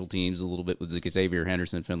playing special teams a little bit with Xavier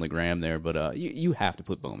Henderson, Finley Graham there, but you have to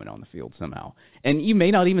put Bowman on the field somehow. And you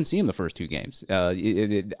may not even see him the first two games.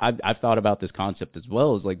 I've thought about this concept as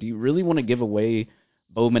well. Is like, do you really want to give away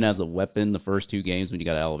Bowman as a weapon the first two games when you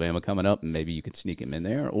got Alabama coming up and maybe you could sneak him in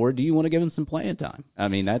there? Or do you want to give him some playing time? I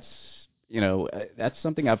mean, that's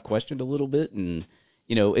something I've questioned a little bit. And,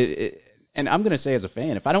 and I'm going to say as a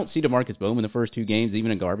fan, if I don't see DeMarcus Bowman the first two games,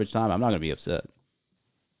 even in garbage time, I'm not going to be upset.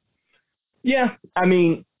 Yeah, I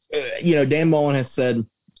mean, Dan Mullen has said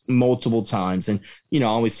multiple times, and, I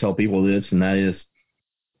always tell people this, and that is,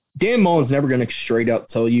 Dan Mullen's never going to straight up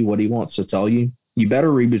tell you what he wants to tell you. You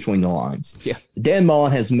better read between the lines. Yeah. Dan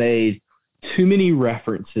Mullen has made too many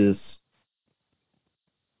references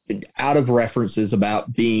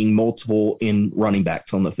about being multiple in running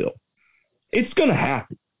backs on the field. It's going to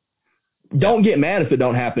happen. Don't get mad if it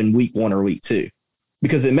don't happen week 1 or week 2,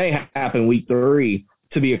 because it may happen week 3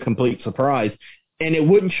 to be a complete surprise. And it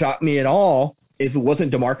wouldn't shock me at all if it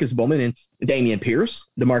wasn't DeMarcus Bowman and Damian Pierce,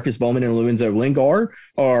 DeMarcus Bowman and Lorenzo Lingard,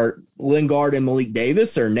 or Lingard and Malik Davis,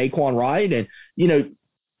 or Naquan Wright. And,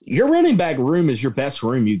 your running back room is your best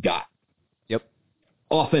room you got. Yep.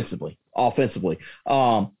 Offensively.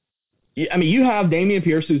 I mean, you have Dameon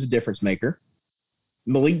Pierce, who's a difference maker.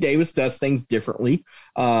 Malik Davis does things differently.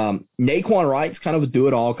 Naquan Wright's kind of a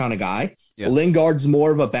do-it-all kind of guy. Yeah. Lingard's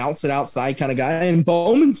more of a bounce-it-outside kind of guy, and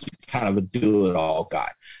Bowman's kind of a do-it-all guy.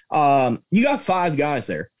 You got 5 guys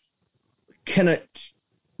there.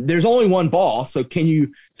 There's only one ball, so can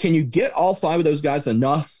you get all 5 of those guys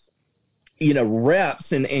enough, reps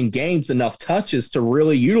and games, enough touches to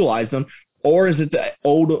really utilize them, or is it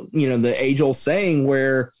the age-old saying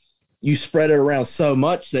where you spread it around so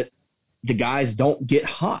much that the guys don't get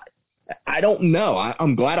hot? I don't know.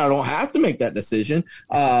 I'm glad I don't have to make that decision.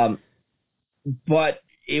 But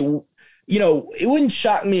it wouldn't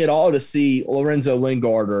shock me at all to see Lorenzo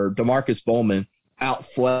Lingard or DeMarcus Bowman out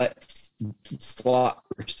flex slot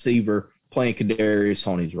receiver playing Kadarius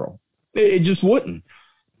Toney's role. It just wouldn't.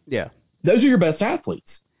 Yeah. Those are your best athletes.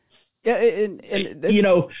 Yeah,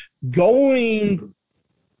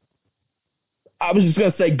 I was just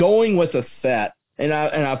going to say, going with a set, and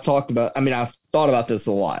I've thought about this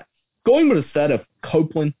a lot. Going with a set of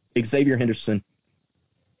Copeland, Xavier Henderson,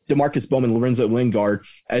 DeMarcus Bowman, Lorenzo Lingard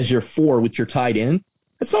as your 4 with your tight end,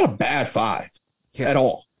 that's not a bad 5 at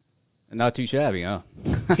all. Not too shabby, huh?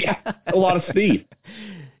 Yeah, a lot of speed.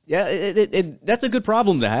 Yeah, that's a good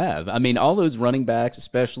problem to have. I mean, all those running backs,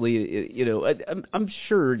 especially, I'm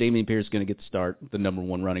sure Dameon Pierce is going to get the start, the number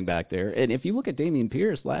 1 running back there. And if you look at Dameon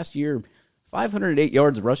Pierce last year, 508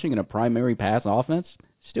 yards rushing in a primary pass offense,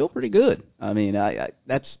 still pretty good. I mean,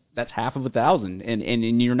 that's half of 1,000,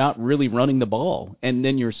 and you're not really running the ball, and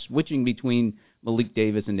then you're switching between Malik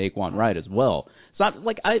Davis and Naquan Wright as well. So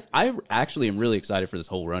I actually am really excited for this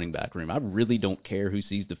whole running back room. I really don't care who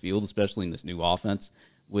sees the field, especially in this new offense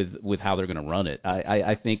with how they're going to run it.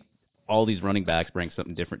 I think all these running backs bring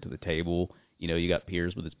something different to the table. You got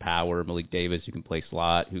Pierce with his power, Malik Davis who can play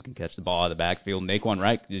slot, who can catch the ball out of the backfield. Naquan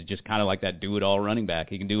Wright is just kind of like that do-it-all running back.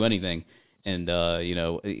 He can do anything. And,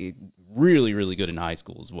 really, really good in high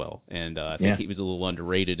school as well. And I think he was a little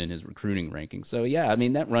underrated in his recruiting ranking. So, yeah, I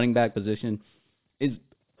mean, that running back position is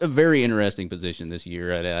a very interesting position this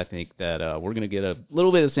year. I think that we're going to get a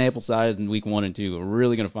little bit of sample size in week 1 and 2. We're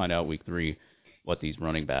really going to find out week 3 what these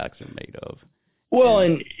running backs are made of. Well,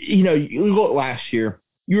 you look last year,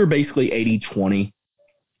 you were basically 80-20,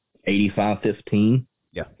 85-15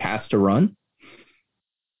 pass to run.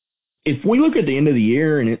 If we look at the end of the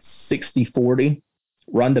year and it's 60-40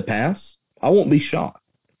 run to pass, I won't be shocked.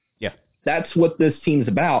 Yeah. That's what this team's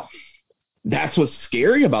about. That's what's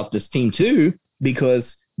scary about this team, too, because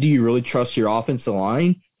do you really trust your offensive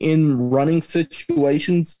line in running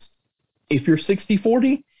situations if you're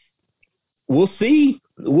 60-40? We'll see.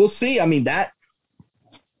 I mean, that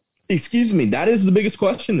is the biggest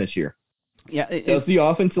question this year. Yeah. Does the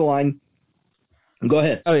offensive line – go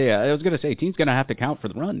ahead. Oh, yeah. I was going to say, team's going to have to count for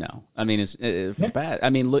the run now. I mean, it's bad. I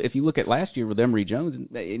mean, look, if you look at last year with Emory Jones,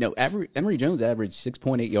 Emory Jones averaged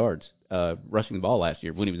 6.8 yards rushing the ball last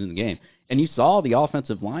year when he was in the game. And you saw the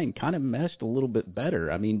offensive line kind of meshed a little bit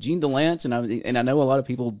better. I mean, Gene DeLance, and I know a lot of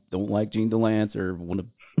people don't like Gene DeLance or want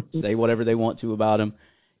to say whatever they want to about him.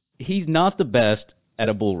 He's not the best at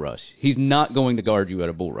a bull rush. He's not going to guard you at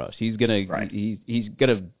a bull rush. He's going to he's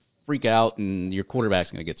going to freak out, and your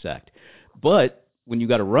quarterback's going to get sacked. But when you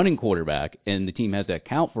got a running quarterback and the team has to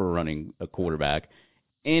account for a quarterback,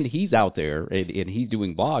 and he's out there and he's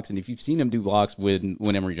doing blocks, and if you've seen him do blocks when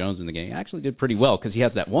Emory Jones in the game, he actually did pretty well because he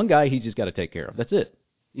has that one guy he's just got to take care of. That's it.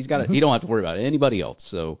 He don't have to worry about anybody else.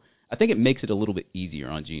 So I think it makes it a little bit easier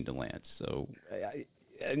on Gene DeLance. So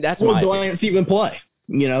that's why DeLance even play?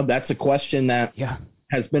 That's a question that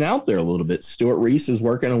has been out there a little bit. Stuart Reese is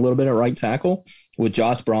working a little bit at right tackle with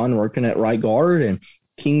Josh Braun working at right guard and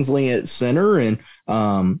Kingsley at center and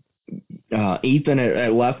Ethan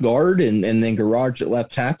at left guard and then Garage at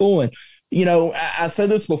left tackle. And, I said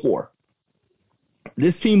this before.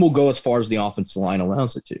 This team will go as far as the offensive line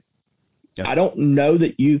allows it to. Yep. I don't know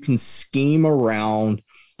that you can scheme around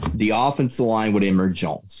the offensive line with Emory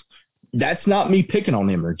Jones. That's not me picking on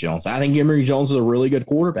Emory Jones. I think Emory Jones is a really good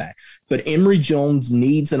quarterback. But Emory Jones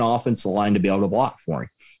needs an offensive line to be able to block for him.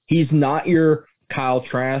 He's not your Kyle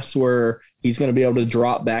Trask where he's going to be able to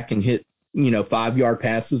drop back and hit, 5-yard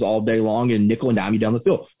passes all day long and nickel and dime you down the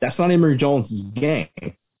field. That's not Emory Jones' game.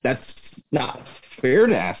 That's not fair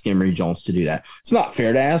to ask Emory Jones to do that. It's not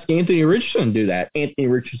fair to ask Anthony Richardson to do that. Anthony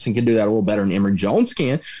Richardson can do that a little better than Emory Jones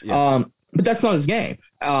can. Yeah. But that's not his game.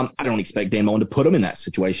 I don't expect Dan Mullen to put him in that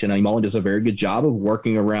situation. Mullen does a very good job of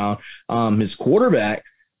working around his quarterback.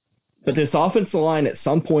 But this offensive line at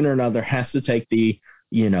some point or another has to take the,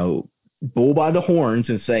 bull by the horns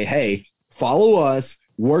and say, hey, follow us.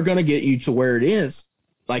 We're going to get you to where it is.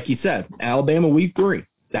 Like you said, Alabama week 3.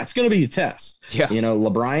 That's going to be the test. Yeah.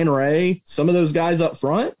 LeBron Ray, some of those guys up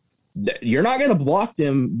front, you're not going to block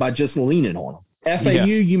them by just leaning on them. FAU,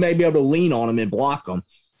 you may be able to lean on them and block them.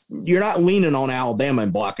 You're not leaning on Alabama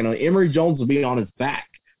and blocking them. Emory Jones will be on his back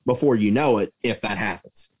before you know it if that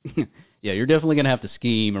happens. Yeah, you're definitely going to have to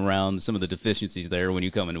scheme around some of the deficiencies there when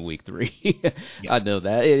you come into week 3. I know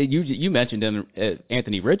that. You mentioned him,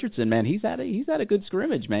 Anthony Richardson, man. He's had a good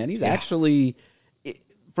scrimmage, man. He's actually,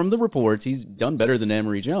 from the reports, he's done better than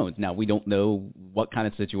Emory Jones. Now, we don't know what kind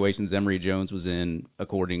of situations Emory Jones was in,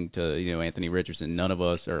 according to Anthony Richardson. None of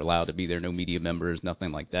us are allowed to be there, no media members,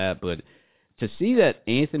 nothing like that. But to see that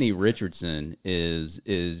Anthony Richardson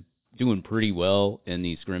is doing pretty well in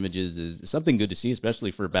these scrimmages is something good to see, especially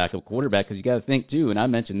for a backup quarterback, because you got to think, too, and I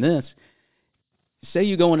mentioned this, say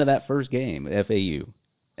you go into that first game at FAU,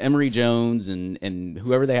 Emory Jones and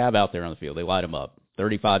whoever they have out there on the field, they light them up,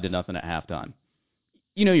 35-0 at halftime.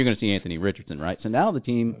 You're going to see Anthony Richardson, right? So now the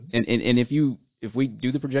team, and if we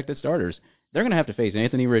do the projected starters, they're going to have to face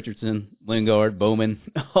Anthony Richardson, Lingard, Bowman,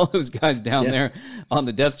 all those guys down there on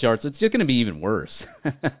the depth chart. So it's just going to be even worse.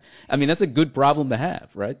 I mean, that's a good problem to have,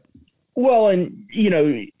 right? Well, and,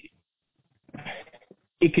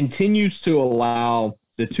 it continues to allow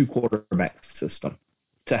the two quarterback system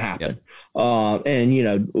to happen. Yep.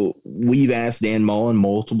 And, we've asked Dan Mullen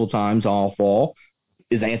multiple times all fall,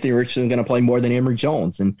 is Anthony Richardson going to play more than Emory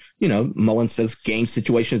Jones? And, Mullen says game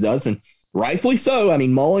situation does, and rightfully so. I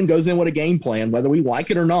mean, Mullen goes in with a game plan, whether we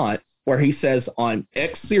like it or not, where he says on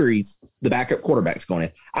X series, the backup quarterback's going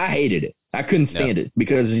in. I hated it. I couldn't stand it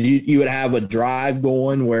because you would have a drive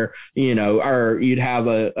going where, or you'd have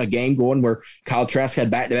a game going where Kyle Trask had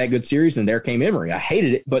back-to-back good series and there came Emory. I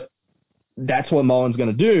hated it, but that's what Mullen's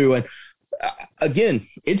going to do. And, again,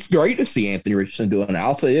 it's great to see Anthony Richardson doing it.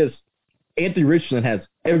 I'll say this. Anthony Richardson has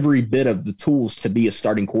every bit of the tools to be a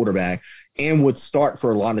starting quarterback and would start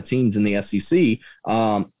for a lot of teams in the SEC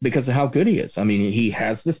because of how good he is. I mean, he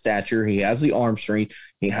has the stature, he has the arm strength,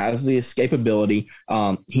 he has the escapability,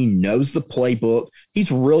 he knows the playbook. He's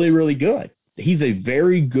really, really good. He's a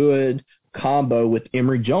very good combo with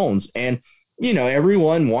Emory Jones. And,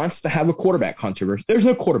 everyone wants to have a quarterback controversy. There's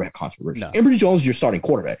no quarterback controversy. No. Emory Jones is your starting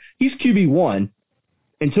quarterback. He's QB1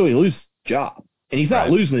 until he loses the job. And he's not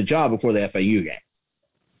losing the job before the FAU game.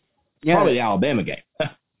 Yeah. Probably the Alabama game.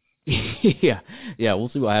 Yeah, we'll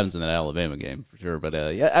see what happens in that Alabama game for sure. But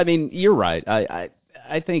I mean, you're right.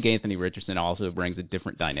 I think Anthony Richardson also brings a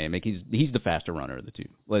different dynamic. He's the faster runner of the two.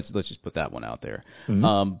 Let's just put that one out there.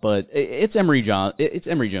 Mm-hmm. But it's Emory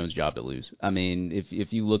Jones' job to lose. I mean,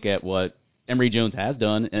 if you look at what Emory Jones has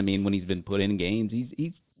done, I mean, when he's been put in games,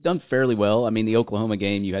 he's done fairly well. I mean, the Oklahoma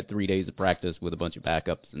game, you had 3 days of practice with a bunch of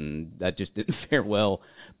backups, and that just didn't fare well.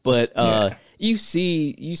 But you've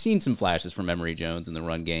seen some flashes from Emory Jones in the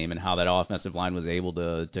run game and how that offensive line was able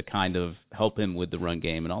to kind of help him with the run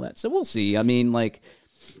game and all that. So we'll see. I mean,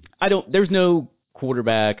 there's no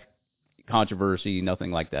quarterback controversy, nothing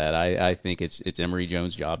like that. I think it's Emory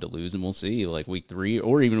Jones' job to lose, and we'll see, week 3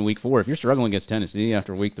 or even week 4. If you're struggling against Tennessee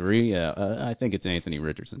after week 3, I think it's Anthony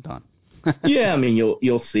Richardson time. Yeah, I mean,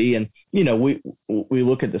 you'll see. And, we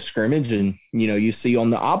look at the scrimmage and, you see on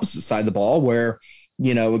the opposite side of the ball where,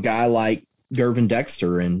 a guy like Gervin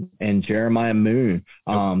Dexter and Jeremiah Moon,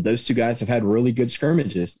 those two guys have had really good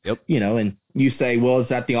scrimmages. Yep. And you say, well, is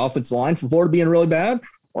that the offensive line for Florida being really bad,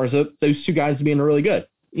 or is it those two guys being really good?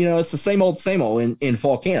 It's the same old in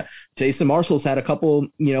fall camp. Jason Marshall's had a couple,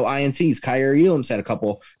 INTs. Kyrie Elam's had a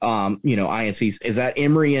couple, INTs. Is that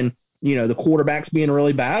Emory and, the quarterbacks being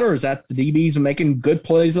really bad, or is that the DBs making good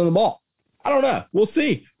plays on the ball? I don't know. We'll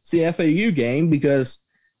see. It's the FAU game because,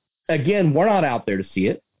 again, we're not out there to see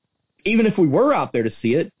it. Even if we were out there to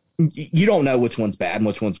see it, you don't know which one's bad and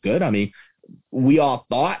which one's good. I mean, we all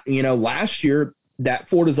thought, last year that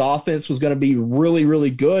Florida's offense was going to be really, really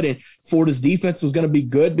good and Florida's defense was going to be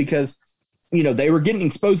good because, they were getting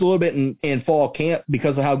exposed a little bit in fall camp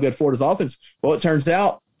because of how good Florida's offense. Well, it turns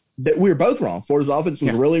out that we were both wrong. Florida's offense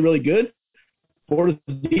was really, really good. Florida's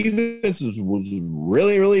defense was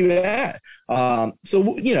really, really bad.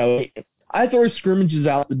 So, I throw scrimmages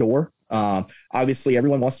out the door. Obviously,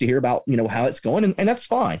 everyone wants to hear about, how it's going, and that's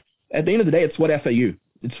fine. At the end of the day, it's what FAU.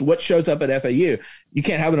 It's what shows up at FAU. You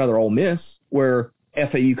can't have another Ole Miss where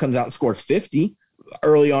FAU comes out and scores 50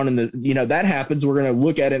 early on in the, that happens. We're going to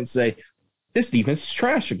look at it and say, this defense is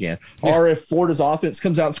trash again. Yeah. Or if Florida's offense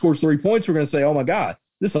comes out and scores 3 points, we're going to say, oh, my God,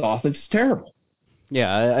 this offense is terrible.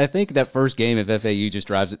 Yeah, I think that first game, if FAU just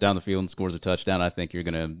drives it down the field and scores a touchdown, I think you're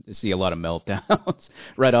going to see a lot of meltdowns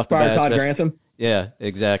right off the bat. Todd Grantham? Yeah,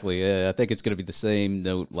 exactly. I think it's going to be the same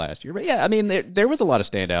note last year. But yeah, I mean, there was a lot of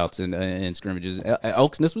standouts in scrimmages.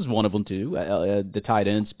 Elkness was one of them too. The tight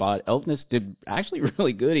end spot, Elkness did actually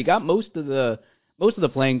really good. He got most of the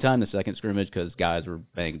playing time the second scrimmage because guys were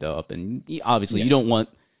banged up, and obviously you don't want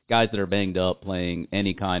guys that are banged up playing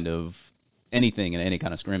anything in any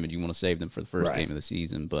kind of scrimmage. You want to save them for the first game of the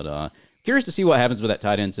season. But curious to see what happens with that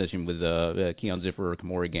tight end session with Keon Zipper or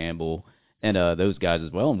Kamori Gamble. And those guys as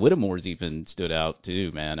well. And Whittemore's even stood out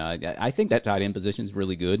too, man. I think that tight end position is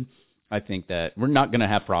really good. I think that we're not going to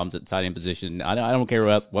have problems at the tight end position. I don't care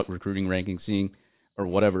about what recruiting rankings seeing or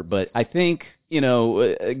whatever, but I think,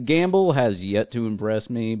 Gamble has yet to impress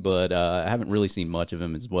me, but I haven't really seen much of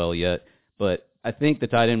him as well yet. But I think the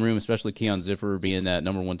tight end room, especially Keon Zipper being that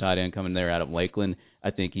number one tight end coming there out of Lakeland, I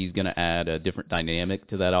think he's going to add a different dynamic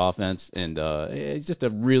to that offense, and he's just a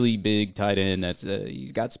really big tight end.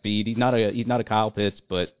 He's got speed. He's not a Kyle Pitts,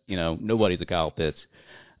 but nobody's a Kyle Pitts.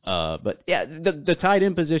 But yeah, the tight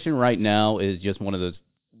end position right now is just one of those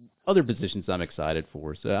other positions I'm excited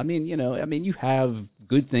for. So I mean, you have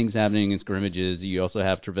good things happening in scrimmages. You also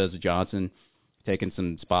have Trevez Johnson taking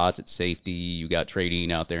some spots at safety. You got Trey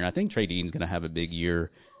Dean out there, and I think Trey Dean's going to have a big year.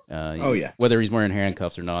 Whether he's wearing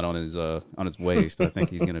handcuffs or not on his waist, I think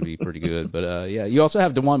he's going to be pretty good. But you also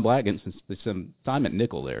have DeJuan Black getting some time at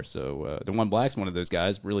nickel there. So DeJuan Black's one of those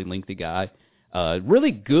guys, really lengthy guy,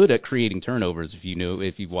 really good at creating turnovers.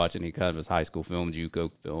 If you've watched any kind of his high school film,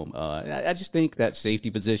 JUCO film, I just think that safety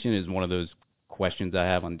position is one of those questions I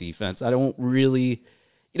have on defense. I don't really.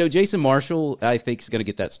 Jason Marshall, I think, is going to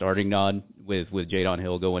get that starting nod with Jadon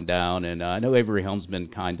Hill going down. And I know Avery Helm's been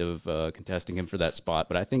kind of contesting him for that spot.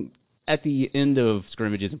 But I think at the end of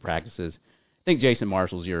scrimmages and practices, I think Jason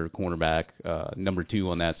Marshall's your cornerback, number 2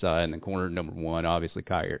 on that side. And then corner number 1, obviously,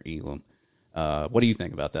 Kyer Elam. What do you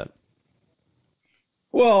think about that?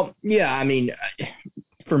 Well, yeah, I mean,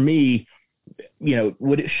 for me,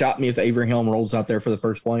 would it shock me if Avery Helm rolls out there for the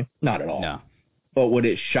first play? Not at all. No. But would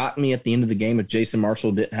it shock me at the end of the game if Jason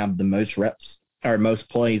Marshall didn't have the most reps or most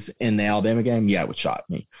plays in the Alabama game? Yeah, it would shock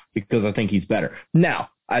me because I think he's better. Now,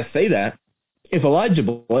 I say that if Elijah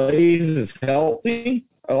Blaze is healthy,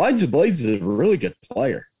 Elijah Blaze is a really good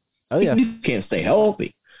player. Oh, yeah. He just can't stay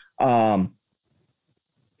healthy. And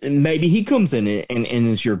maybe he comes in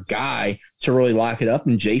and is your guy to really lock it up,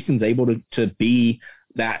 and Jason's able to be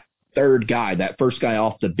that third guy, that first guy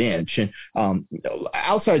off the bench. And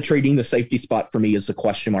outside trading, the safety spot for me is a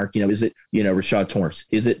question mark. Is it, Rashad Torrance?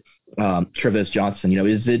 Is it Trevez Johnson?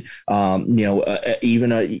 Is it,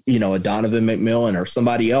 even a Donovan McMillan or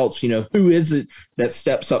somebody else? Who is it that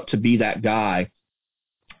steps up to be that guy?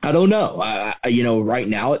 I don't know. Right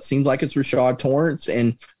now it seems like it's Rashad Torrance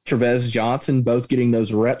and Trevez Johnson both getting those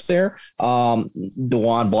reps there.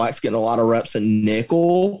 DeJuan Black's getting a lot of reps at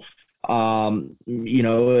nickel. Where's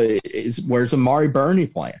Amari Burney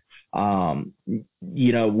playing?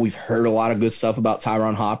 We've heard a lot of good stuff about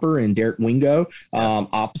Tyron Hopper and Derek Wingo,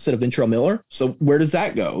 opposite of Ventrell Miller. So where does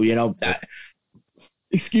that go?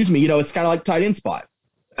 Excuse me, it's kind of like tight end spot.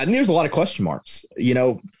 I think there's a lot of question marks.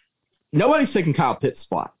 Nobody's taking Kyle Pitts'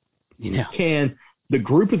 spot. Can the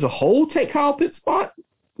group as a whole take Kyle Pitts' spot?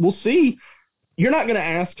 We'll see. You're not going to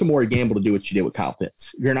ask Kamori Gamble to do what you did with Kyle Pitts.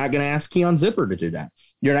 You're not going to ask Keon Zipper to do that.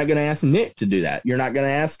 You're not going to ask Nick to do that. You're not going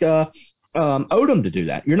to ask Odom to do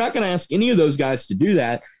that. You're not going to ask any of those guys to do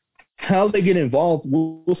that. How they get involved,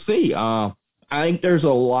 we'll see. I think there's a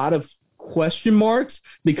lot of question marks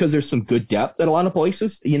because there's some good depth at a lot of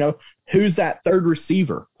places. Who's that third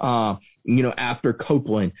receiver, after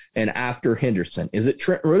Copeland and after Henderson? Is it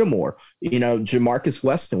Trent Whittemore? Jamarcus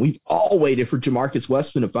Weston. We've all waited for Jamarcus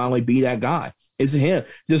Weston to finally be that guy. Is it him?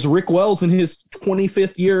 Does Rick Wells in his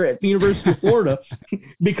 25th year at the University of Florida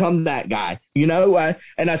become that guy? And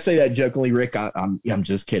I say that jokingly, Rick. I'm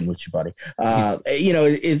just kidding with you, buddy.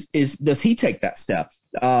 Does he take that step?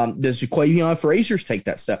 Does Jaquavion Frazier take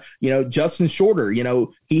that step? Justin Shorter,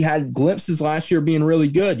 he had glimpses last year being really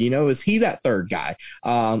good. Is he that third guy?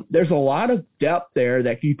 There's a lot of depth there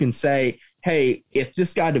that you can say, hey, if this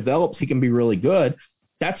guy develops, he can be really good.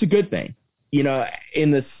 That's a good thing.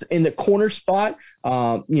 In the corner spot,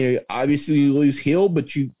 obviously you lose Hill,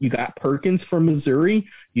 but you got Perkins from Missouri.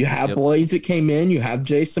 You have Blades that came in. You have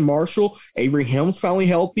Jason Marshall. Avery Helm's finally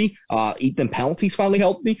healthy. Ethan Penalty's finally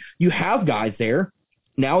healthy. You have guys there.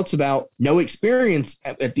 Now it's about no experience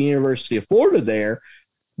at the University of Florida there,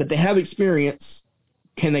 but they have experience.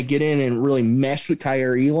 Can they get in and really mesh with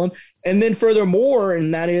Kyer Elam? And then furthermore,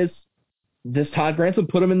 and that is, does Todd Grantham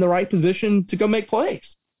put him in the right position to go make plays?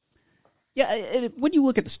 Yeah, when you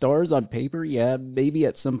look at the stars on paper, yeah, maybe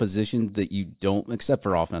at some positions that you don't, except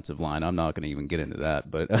for offensive line. I'm not going to even get into that.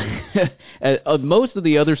 But at most of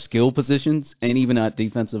the other skill positions, and even at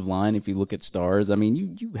defensive line, if you look at stars, I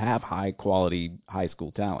mean, you have high-quality high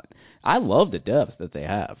school talent. I love the depth that they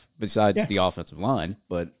have, besides the offensive line.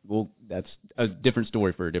 But, well, that's a different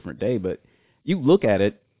story for a different day. But you look at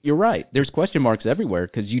it, you're right. There's question marks everywhere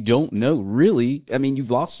because you don't know really. I mean, you've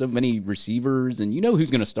lost so many receivers, and you know who's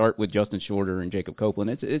going to start with Justin Shorter and Jacob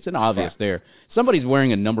Copeland. It's an obvious there. Somebody's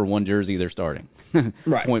wearing a number 1 jersey, they're starting.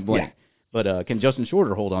 Right. Point blank. Yeah. But can Justin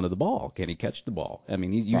Shorter hold on to the ball? Can he catch the ball? I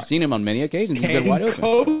mean, you've seen him on many occasions. He's been wide open. Can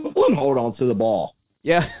Copeland hold on to the ball?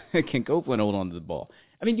 Yeah, can Copeland hold on to the ball?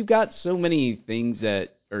 I mean, you've got so many things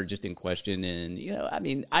that are just in question, and, I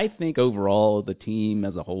mean, I think overall the team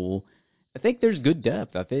as a whole – I think there's good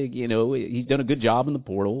depth. I think, he's done a good job in the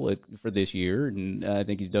portal for this year, and I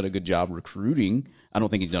think he's done a good job recruiting. I don't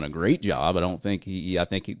think he's done a great job. I think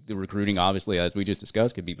the recruiting, obviously, as we just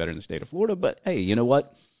discussed, could be better in the state of Florida. But, hey, you know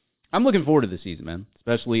what? I'm looking forward to this season, man,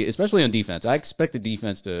 especially on defense. I expect the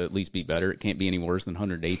defense to at least be better. It can't be any worse than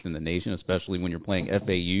 108th in the nation, especially when you're playing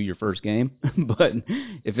FAU your first game. But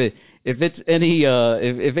if it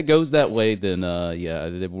goes that way, then,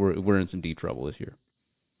 we're in some deep trouble this year.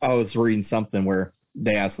 I was reading something where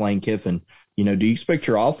they asked Lane Kiffin, do you expect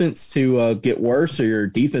your offense to get worse or your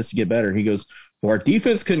defense to get better? He goes, well, our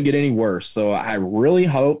defense couldn't get any worse, so I really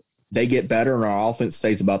hope they get better and our offense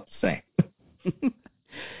stays about the same.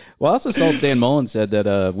 Well, I also saw Dan Mullen said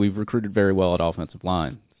that we've recruited very well at offensive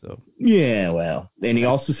line. So yeah, well, and he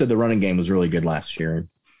also said the running game was really good last year.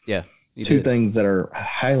 Yeah, two things that are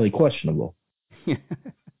highly questionable.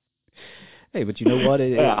 Hey, but you know what?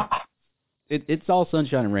 It's all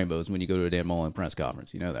sunshine and rainbows when you go to a Dan Mullen press conference.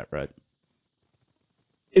 You know that, right?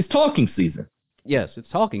 It's talking season. Yes, it's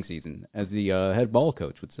talking season, as the head ball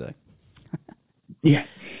coach would say. Yeah.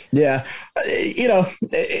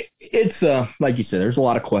 It's like you said, there's a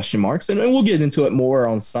lot of question marks, and we'll get into it more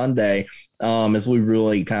on Sunday as we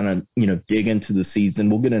really kind of, dig into the season.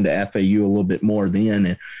 We'll get into FAU a little bit more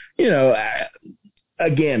then. And,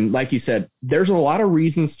 again, like you said, there's a lot of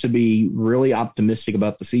reasons to be really optimistic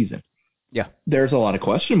about the season. Yeah. There's a lot of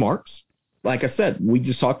question marks. Like I said, we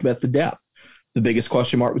just talked about the depth. The biggest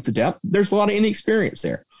question mark with the depth, there's a lot of inexperience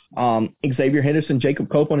there. Xavier Henderson, Jacob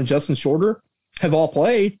Copeland, and Justin Shorter have all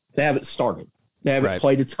played. They haven't started. They haven't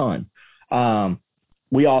played a ton.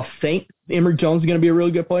 We all think Emory Jones is going to be a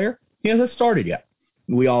really good player. He hasn't started yet.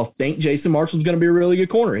 We all think Jason Marshall is going to be a really good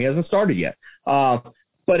corner. He hasn't started yet.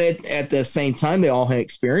 But at the same time, they all have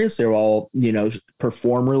experience. They're all,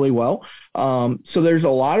 perform really well. So there's a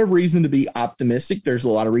lot of reason to be optimistic. There's a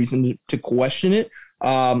lot of reason to question it.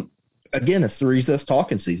 Again, it's the reason it's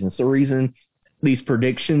talking season. It's the reason these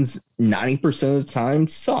predictions 90% of the time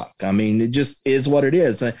suck. I mean, it just is what it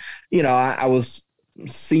is. I was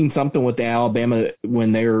seeing something with the Alabama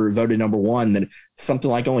when they were voted number 1 that something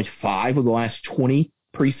like only 5 of the last 20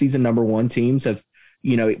 preseason number 1 teams have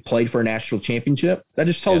played for a national championship. That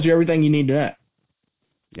just tells you everything you need to know.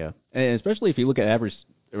 Yeah, and especially if you look at average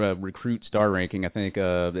recruit star ranking, I think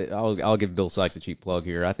I'll give Bill Sykes a cheap plug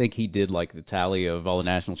here. I think he did like the tally of all the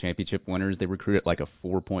national championship winners. They recruited like a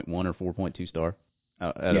 4.1 or 4.2 star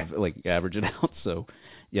average it out. So,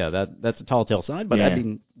 yeah, that's a tall tale sign. But I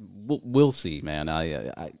mean, we'll see, man.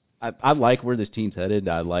 I like where this team's headed.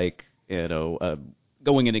 I like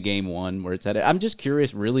going into game 1 where it's headed. I'm just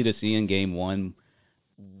curious, really, to see in game 1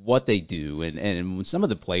 what they do and some of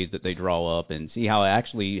the plays that they draw up and see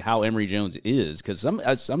how Emory Jones is, because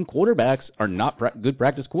some quarterbacks are not good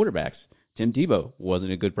practice quarterbacks. Tim Tebow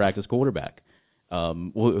wasn't a good practice quarterback.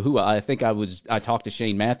 Who I think I talked to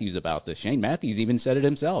Shane Matthews about this. Shane Matthews even said it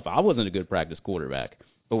himself. I wasn't a good practice quarterback,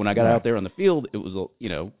 but when I got out there on the field, it was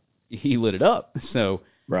he lit it up. So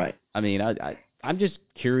I mean, I'm just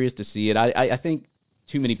curious to see it. I think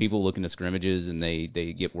too many people look into scrimmages and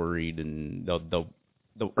they get worried and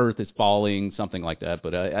the earth is falling, something like that.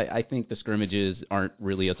 But I think the scrimmages aren't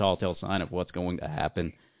really a tall tale sign of what's going to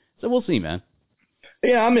happen. So we'll see, man.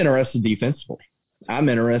 Yeah, I'm interested defensively. I'm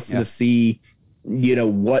interested to see,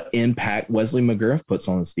 what impact Wesley McGriff puts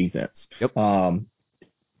on this defense. Yep. I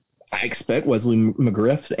expect Wesley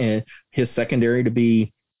McGriff and his secondary to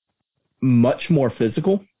be much more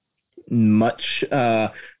physical, much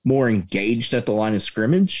more engaged at the line of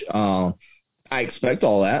scrimmage. I expect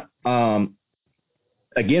all that.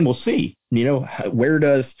 Again, we'll see. Where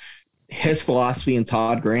does his philosophy and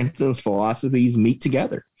Todd Grantham's philosophies meet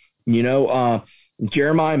together?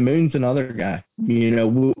 Jeremiah Moon's another guy.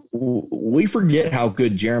 We forget how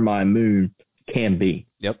good Jeremiah Moon can be.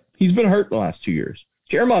 Yep. He's been hurt the last 2 years.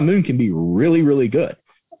 Jeremiah Moon can be really, really good.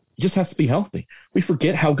 just has to be healthy. We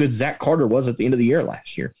forget how good Zach Carter was at the end of the year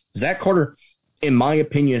last year. Zach Carter, in my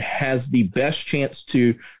opinion, has the best chance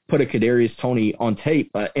to put a Kadarius Toney on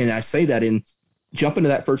tape, and I say that in jump into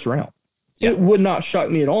that first round. Yeah. It would not shock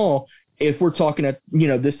me at all if we're talking at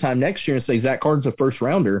this time next year and say Zach Carter's a first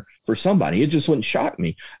rounder for somebody. It just wouldn't shock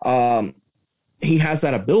me. He has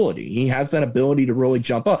that ability. He has that ability to really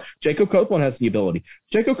jump up. Jacob Copeland has the ability.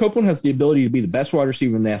 Jacob Copeland has the ability to be the best wide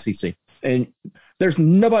receiver in the SEC. And there's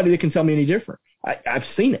nobody that can tell me any different. I've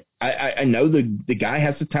seen it. I know the guy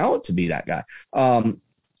has the talent to be that guy.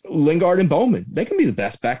 Lingard and Bowman, they can be the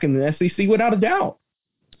best back in the SEC without a doubt.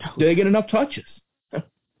 Do they get enough touches?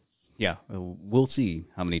 Yeah, we'll see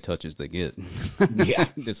how many touches they get. Yeah,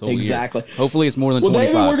 this whole exactly. Year. Hopefully it's more than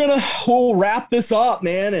 25. Well, David, we'll wrap this up,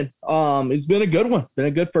 man, and it's been a good one. Been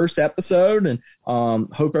a good first episode, and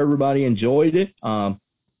hope everybody enjoyed it.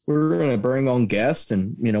 We're going to bring on guests,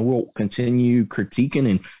 and we'll continue critiquing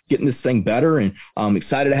and getting this thing better. And I'm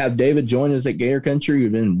excited to have David join us at Gator Country.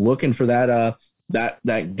 We've been looking for that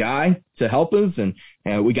guy to help us,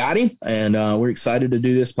 and we got him. And we're excited to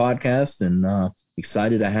do this podcast, and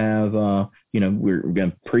excited to have, we're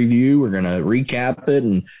going to preview, we're going to recap it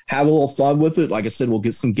and have a little fun with it. Like I said, we'll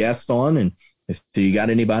get some guests on, and if you got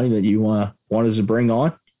anybody that you want us to bring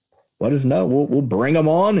on, let us know. We'll bring them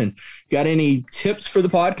on. And got any tips for the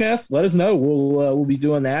podcast, let us know. We'll be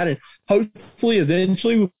doing that, and hopefully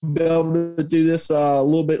eventually we'll be able to do this a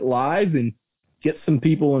little bit live and get some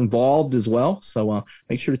people involved as well. So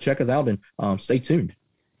make sure to check us out and stay tuned.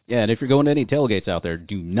 Yeah, and if you're going to any tailgates out there,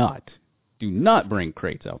 do not bring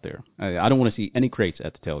crates out there. I don't want to see any crates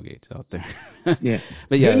at the tailgates out there. Yeah.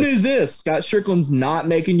 But yeah. Good news is Scott Strickland's not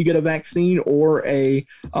making you get a vaccine or a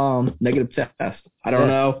negative test. I don't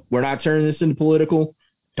know. We're not turning this into political.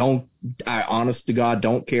 I honest to God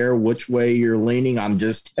don't care which way you're leaning. I'm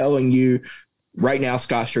just telling you right now,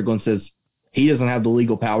 Scott Strickland says he doesn't have the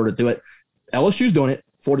legal power to do it. LSU's doing it.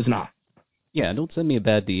 Florida's not. Yeah, don't send me a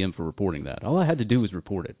bad DM for reporting that. All I had to do was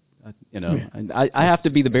report it. I have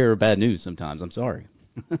to be the bearer of bad news sometimes. I'm sorry.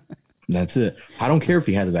 That's it. I don't care if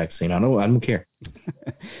he has a vaccine. I don't care.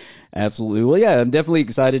 Absolutely. Well, yeah, I'm definitely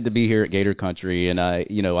excited to be here at Gator Country, and I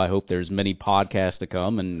hope there's many podcasts to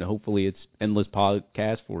come, and hopefully it's endless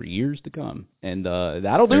podcasts for years to come. And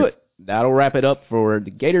that'll do it. That'll wrap it up for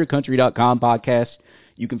the GatorCountry.com podcast.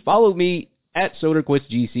 You can follow me at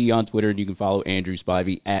SoderquistGC on Twitter, and you can follow Andrew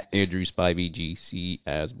Spivey at AndrewSpiveyGC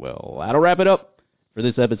as well. That'll wrap it up for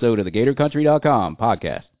this episode of the GatorCountry.com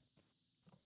podcast.